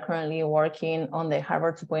SANDAG are currently working on the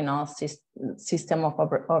Harbor 2.0 system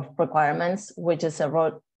of requirements, which is a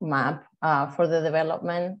roadmap for the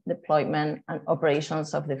development, deployment, and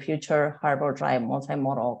operations of the future Harbor Drive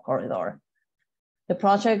multimodal corridor. The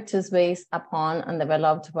project is based upon and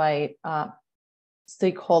developed by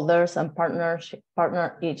stakeholders and partner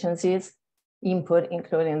agencies input,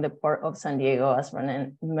 including the Port of San Diego, as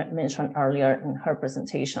Renee mentioned earlier in her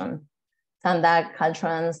presentation. SANDAG,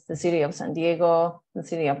 Caltrans, the City of San Diego, the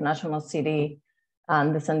City of National City,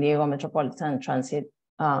 and the San Diego Metropolitan Transit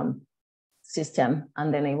System,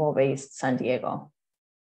 and the naval-based San Diego.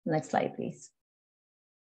 Next slide, please.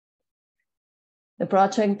 The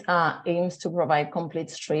project aims to provide complete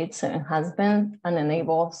streets enhancement and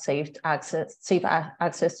enable safe access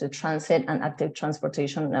to transit and active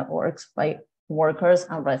transportation networks by workers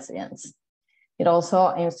and residents. It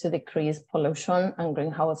also aims to decrease pollution and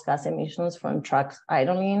greenhouse gas emissions from trucks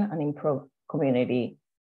idling and improve community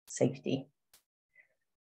safety.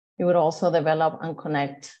 It would also develop and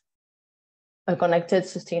connect a connected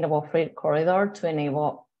sustainable freight corridor to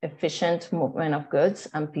enable efficient movement of goods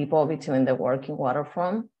and people between the working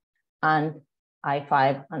waterfront and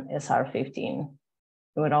I-5 and SR-15.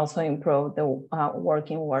 It would also improve the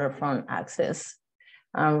working waterfront access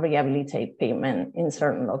and rehabilitate pavement in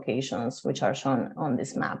certain locations, which are shown on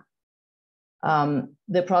this map.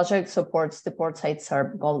 The project supports the Portside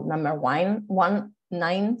CSC goal number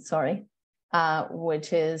 19,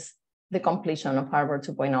 which is the completion of Harbor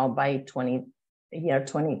 2.0 by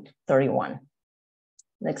 2031.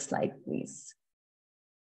 Next slide, please.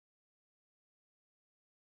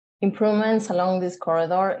 Improvements along this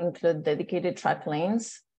corridor include dedicated track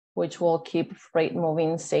lanes, which will keep freight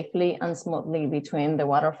moving safely and smoothly between the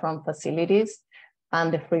waterfront facilities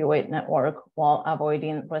and the freeway network while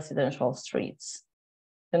avoiding residential streets.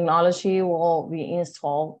 Technology will be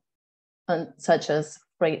installed such as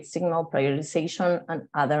freight signal prioritization and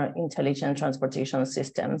other intelligent transportation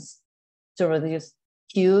systems to reduce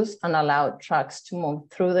queues and allow trucks to move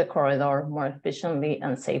through the corridor more efficiently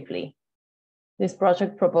and safely. This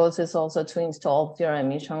project proposes also to install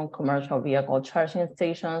zero-emission commercial vehicle charging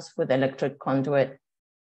stations with electric conduit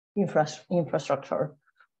infrastructure,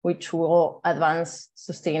 which will advance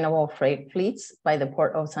sustainable freight fleets by the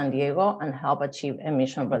Port of San Diego and help achieve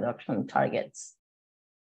emission reduction targets.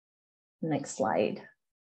 Next slide.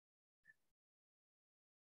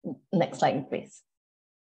 Next slide, please.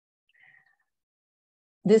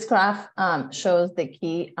 This graph shows the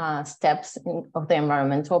key steps of the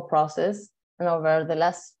environmental process. And over the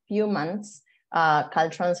last few months,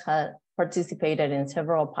 Caltrans has participated in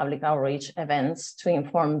several public outreach events to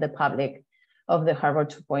inform the public of the Harbor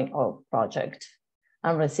 2.0 project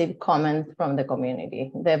and receive comments from the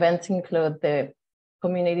community. The events include the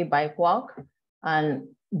community bike walk and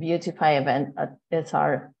beautify event at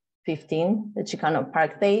SR-15, the Chicano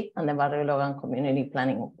Park Day, and the Barrio Logan Community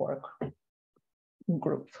Planning Work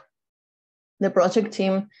Group. The project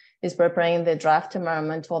team is preparing the draft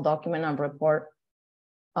environmental document and report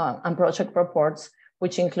and project reports,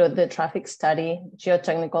 which include the traffic study,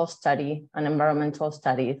 geotechnical study, and environmental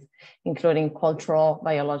studies, including cultural,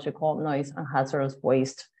 biological, noise, and hazardous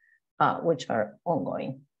waste, which are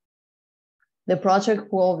ongoing. The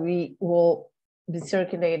project will be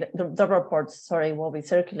circulated, the reports, sorry, will be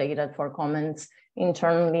circulated for comments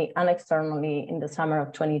internally and externally in the summer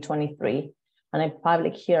of 2023. And a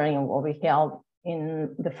public hearing will be held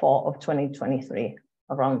in the fall of 2023,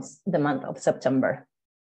 around the month of September.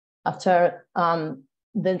 After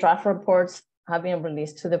the draft reports have been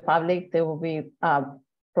released to the public, they will be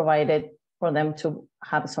provided for them to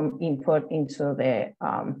have some input into the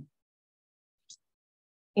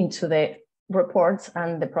reports,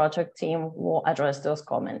 and the project team will address those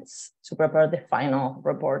comments to prepare the final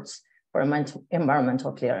reports for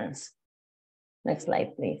environmental clearance. Next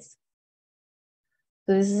slide, please.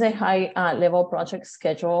 So this is a high-level project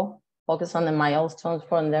schedule focused on the milestones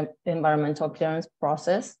for the environmental clearance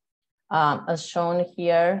process. As shown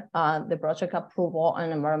here, the project approval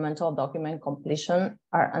and environmental document completion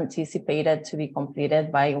are anticipated to be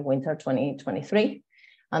completed by winter 2023,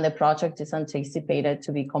 and the project is anticipated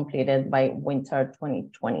to be completed by winter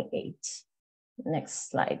 2028. Next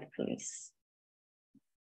slide, please.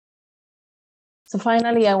 So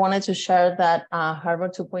finally, I wanted to share that Harbor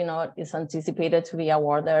 2.0 is anticipated to be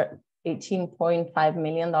awarded $18.5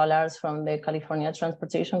 million from the California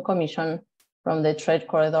Transportation Commission from the Trade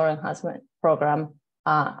Corridor Enhancement Program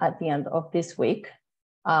at the end of this week,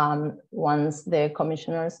 once the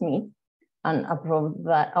commissioners meet and approve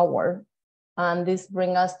that award. And this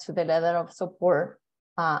brings us to the letter of support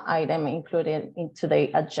item included in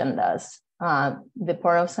today's agendas. The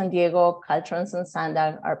Port of San Diego, Caltrans, and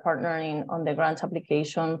SANDAG are partnering on the grant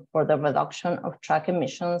application for the reduction of track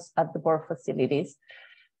emissions at the port facilities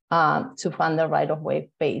to fund the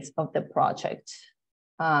right-of-way phase of the project.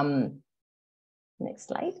 Next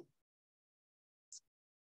slide.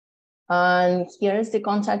 And here is the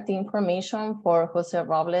contact information for Jose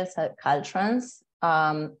Robles at Caltrans,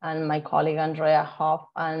 and my colleague Andrea Hoff,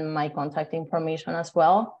 and my contact information as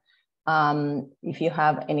well. If you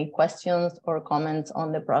have any questions or comments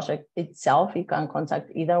on the project itself, you can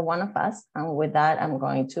contact either one of us. And with that, I'm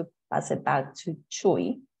going to pass it back to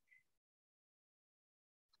Chuy.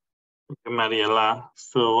 Thank you, Mariela.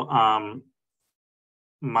 So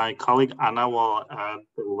my colleague Anna will add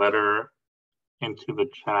the letter into the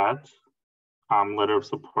chat, letter of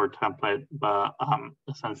support template, but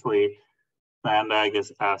essentially SANDAG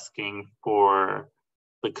is asking for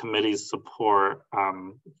the committee's support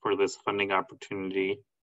for this funding opportunity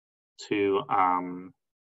to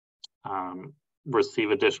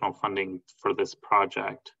receive additional funding for this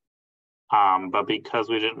project. But because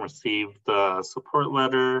we didn't receive the support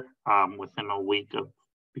letter within a week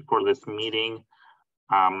before this meeting,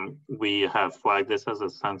 we have flagged this as a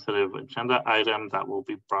sensitive agenda item that will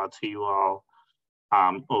be brought to you all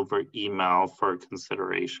over email for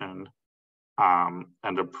consideration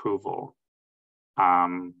and approval.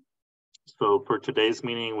 So for today's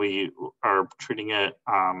meeting, we are treating it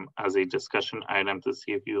as a discussion item to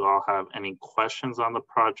see if you all have any questions on the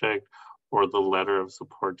project or the letter of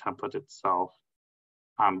support template itself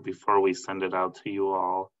before we send it out to you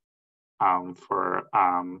all for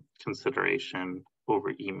consideration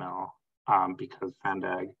over email, because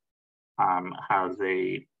SANDAG has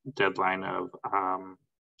a deadline of,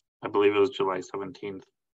 I believe it was July 17th.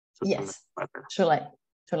 Yes, July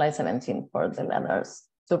 17th for the letters,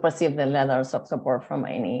 to receive the letters of support from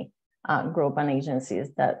any group and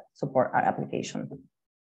agencies that support our application.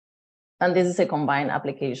 And this is a combined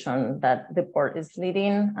application that the port is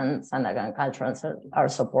leading and SANDAG and Caltrans are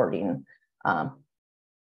supporting,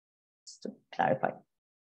 just to clarify.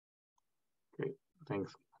 Great,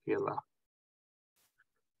 thanks, Mariela.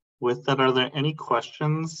 With that, are there any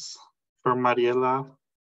questions for Mariela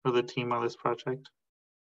or the team on this project?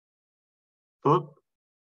 Philip?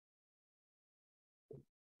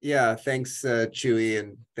 Yeah, thanks, Chuy,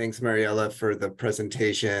 and thanks, Mariela, for the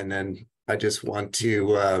presentation. And I just want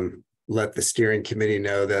to let the steering committee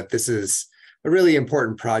know that this is a really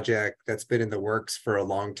important project that's been in the works for a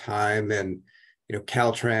long time. And, you know,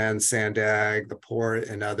 Caltrans, SANDAG, the port,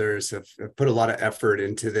 and others have put a lot of effort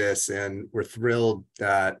into this. And we're thrilled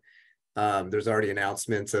that there's already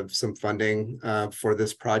announcements of some funding for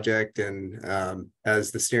this project. And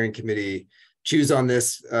as the steering committee choose on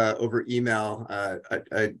this over email,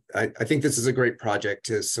 I think this is a great project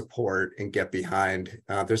to support and get behind.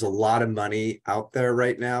 There's a lot of money out there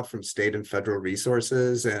right now from state and federal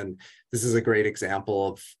resources, and this is a great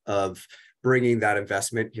example of bringing that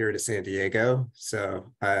investment here to San Diego.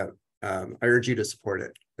 So I urge you to support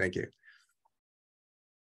it. Thank you.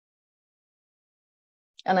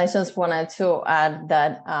 And I just wanted to add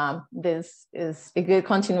that this is a good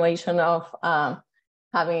continuation of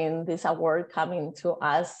having this award coming to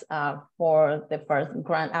us for the first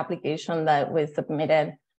grant application that we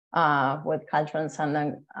submitted with culture and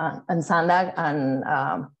Sandag, and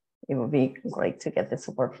it would be great to get the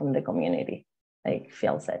support from the community, like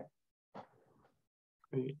Phil said.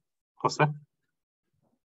 Great. Jose?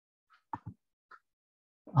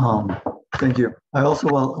 Thank you. I also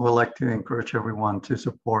would like to encourage everyone to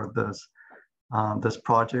support this this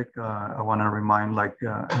project. I want to remind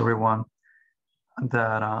everyone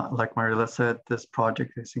that, like Mariela said, this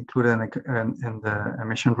project is included in the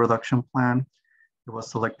emission reduction plan. It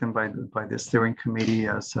was selected by the steering committee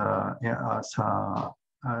as a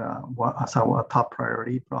top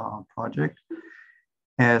priority project.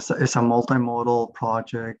 It's a multimodal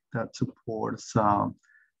project that supports,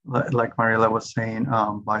 like Mariela was saying,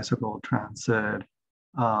 bicycle transit,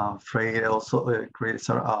 freight. It also creates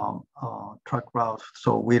truck routes,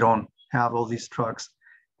 so we don't have all these trucks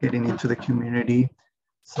getting into the community.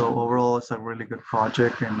 So overall, it's a really good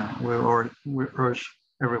project, and we urge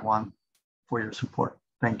everyone for your support.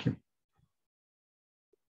 Thank you.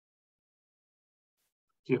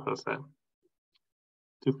 Thank you, Jose.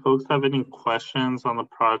 Do folks have any questions on the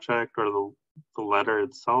project or the letter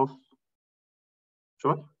itself?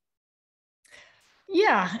 Joy?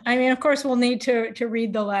 Yeah, I mean, of course, we'll need to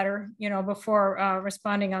read the letter, before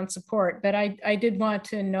responding on support. But I did want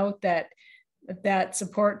to note that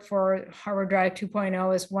support for Harbor Drive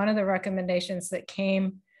 2.0 is one of the recommendations that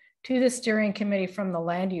came to the steering committee from the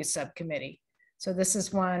land use subcommittee. So this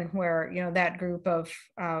is one where, that group of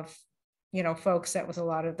folks, that was a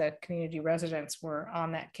lot of the community residents, were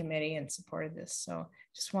on that committee and supported this. So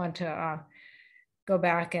just want to go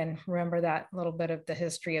back and remember that little bit of the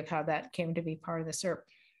history of how that came to be part of the SERP.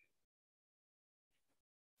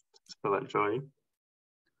 Thanks for that, Joy.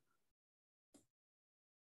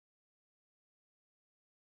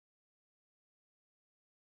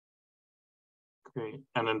 Great.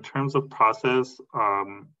 And in terms of process,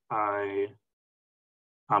 I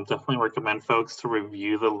definitely recommend folks to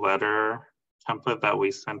review the letter template that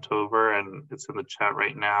we sent over, and it's in the chat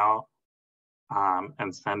right now,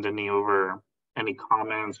 and send any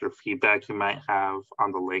comments or feedback you might have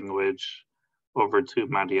on the language over to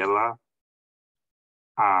Mariela.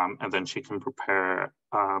 And then she can prepare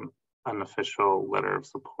an official letter of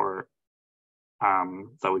support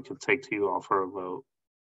that we can take to you all for a vote.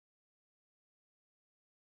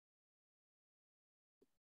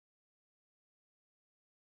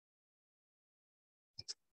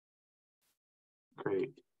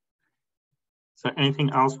 Great. Is there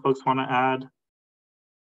anything else folks want to add?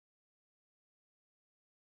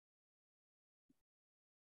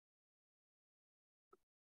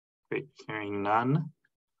 Great, hearing none.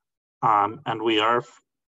 And we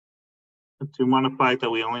do want to flag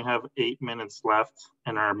that we only have 8 minutes left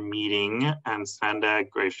in our meeting, and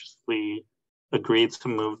Sandag graciously agreed to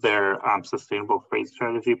move their sustainable freight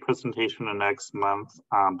strategy presentation to next month.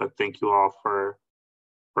 But thank you all for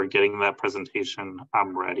getting that presentation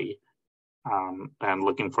ready, and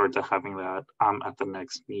looking forward to having that at the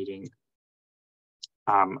next meeting.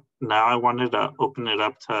 Now I wanted to open it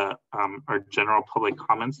up to our general public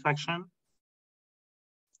comments section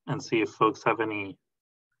and see if folks have any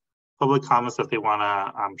public comments that they want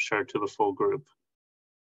to share to the full group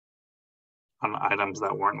on items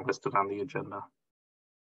that weren't listed on the agenda.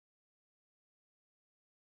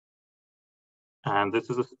 And this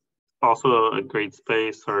is also a great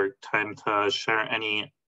space or time to share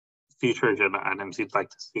any future agenda items you'd like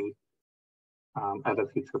to see at a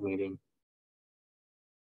future meeting.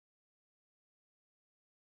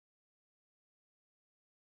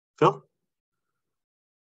 Phil?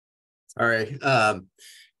 All right.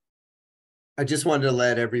 I just wanted to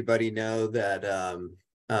let everybody know that,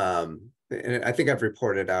 and I think I've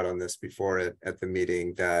reported out on this before at the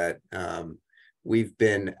meeting, that we've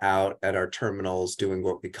been out at our terminals doing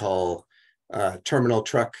what we call terminal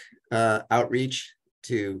truck outreach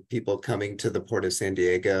to people coming to the Port of San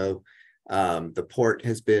Diego. The port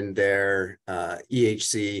has been there,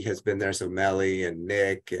 EHC has been there, so Melly and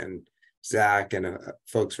Nick and Zach and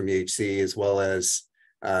folks from EHC, as well as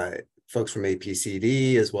folks from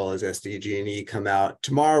APCD, as well as SDG&E come out.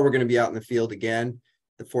 Tomorrow, we're going to be out in the field again,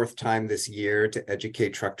 the 4th time this year, to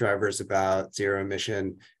educate truck drivers about zero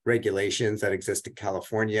emission regulations that exist in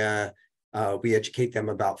California. We educate them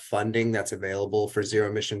about funding that's available for zero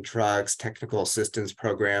emission trucks, technical assistance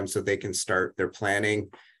programs, so they can start their planning.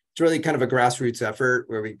 It's really kind of a grassroots effort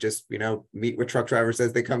where we just, meet with truck drivers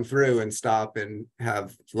as they come through and stop and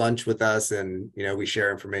have lunch with us, and, we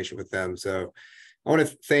share information with them. So I want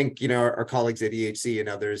to thank, our colleagues at EHC and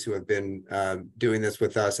others who have been doing this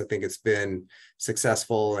with us. I think it's been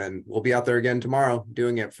successful, and we'll be out there again tomorrow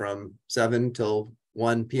doing it from 7 till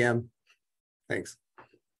 1 p.m. Thanks.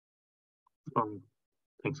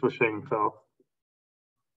 Thanks for sharing, Phil.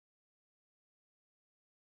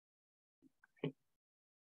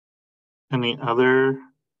 Any other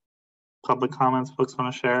public comments folks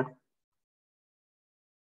want to share?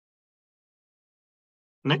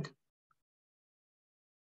 Nick?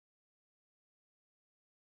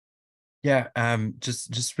 Yeah,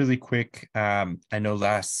 just really quick. I know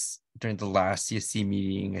during the last CSC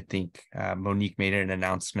meeting, I think Monique made an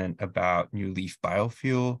announcement about new leaf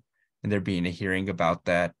biofuel and there being a hearing about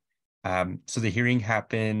that. So the hearing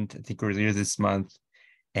happened, I think, earlier this month,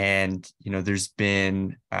 and there's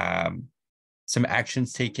been some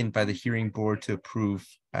actions taken by the hearing board to approve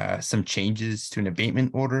some changes to an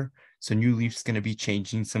abatement order. So New Leaf's going to be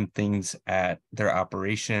changing some things at their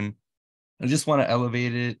operation. I just want to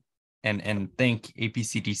elevate it and thank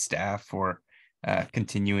APCD staff for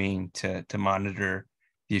continuing to monitor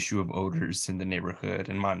the issue of odors in the neighborhood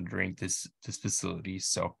and monitoring this facility.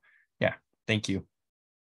 So yeah, thank you.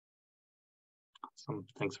 Awesome.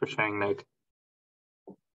 Thanks for sharing, Nick.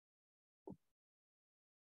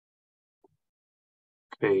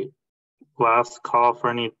 Great. Last call for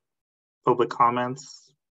any public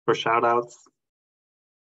comments or shout outs.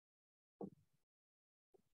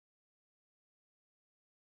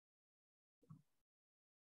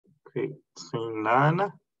 Great, seeing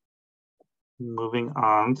none. Moving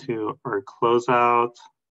on to our closeout.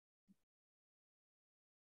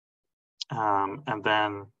 And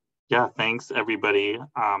then, yeah, thanks everybody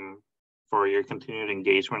for your continued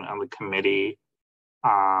engagement on the committee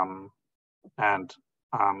and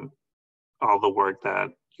all the work that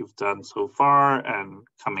you've done so far and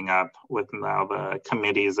coming up with now the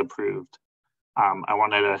committee is approved. I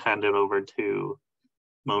wanted to hand it over to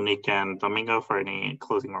Monique and Domingo for any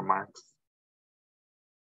closing remarks.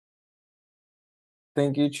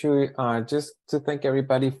 Thank you, Chuy. Just to thank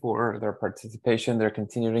everybody for their participation, their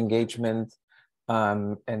continued engagement,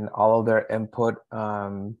 and all of their input,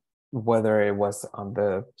 whether it was on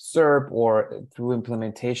the SERP or through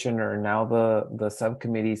implementation or now the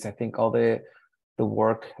subcommittees. I think all the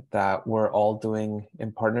work that we're all doing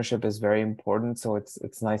in partnership is very important. So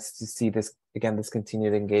it's nice to see this, again, this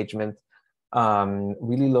continued engagement.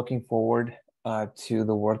 Really looking forward to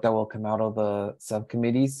the work that will come out of the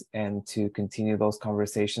subcommittees and to continue those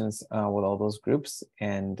conversations with all those groups.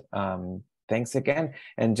 And thanks again.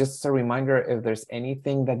 And just a reminder, if there's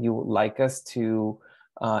anything that you would like us to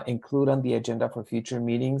include on the agenda for future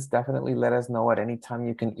meetings, definitely let us know at any time.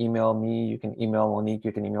 You can email me, you can email Monique,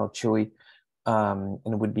 you can email Chuy,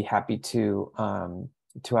 and we'd be happy to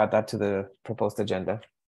add that to the proposed agenda.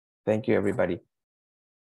 Thank you, everybody.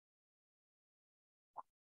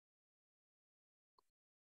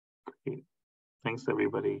 Great. Thanks,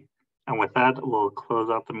 everybody. And with that, we'll close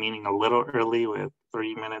out the meeting a little early with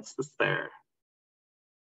 3 minutes to spare.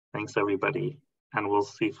 Thanks, everybody. And we'll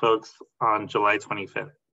see folks on July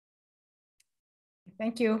 25th.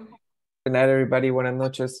 Thank you. Good night, everybody. Buenas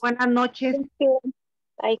noches. Buenas noches.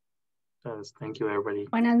 Bye. Thank you, everybody.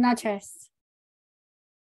 Buenas noches.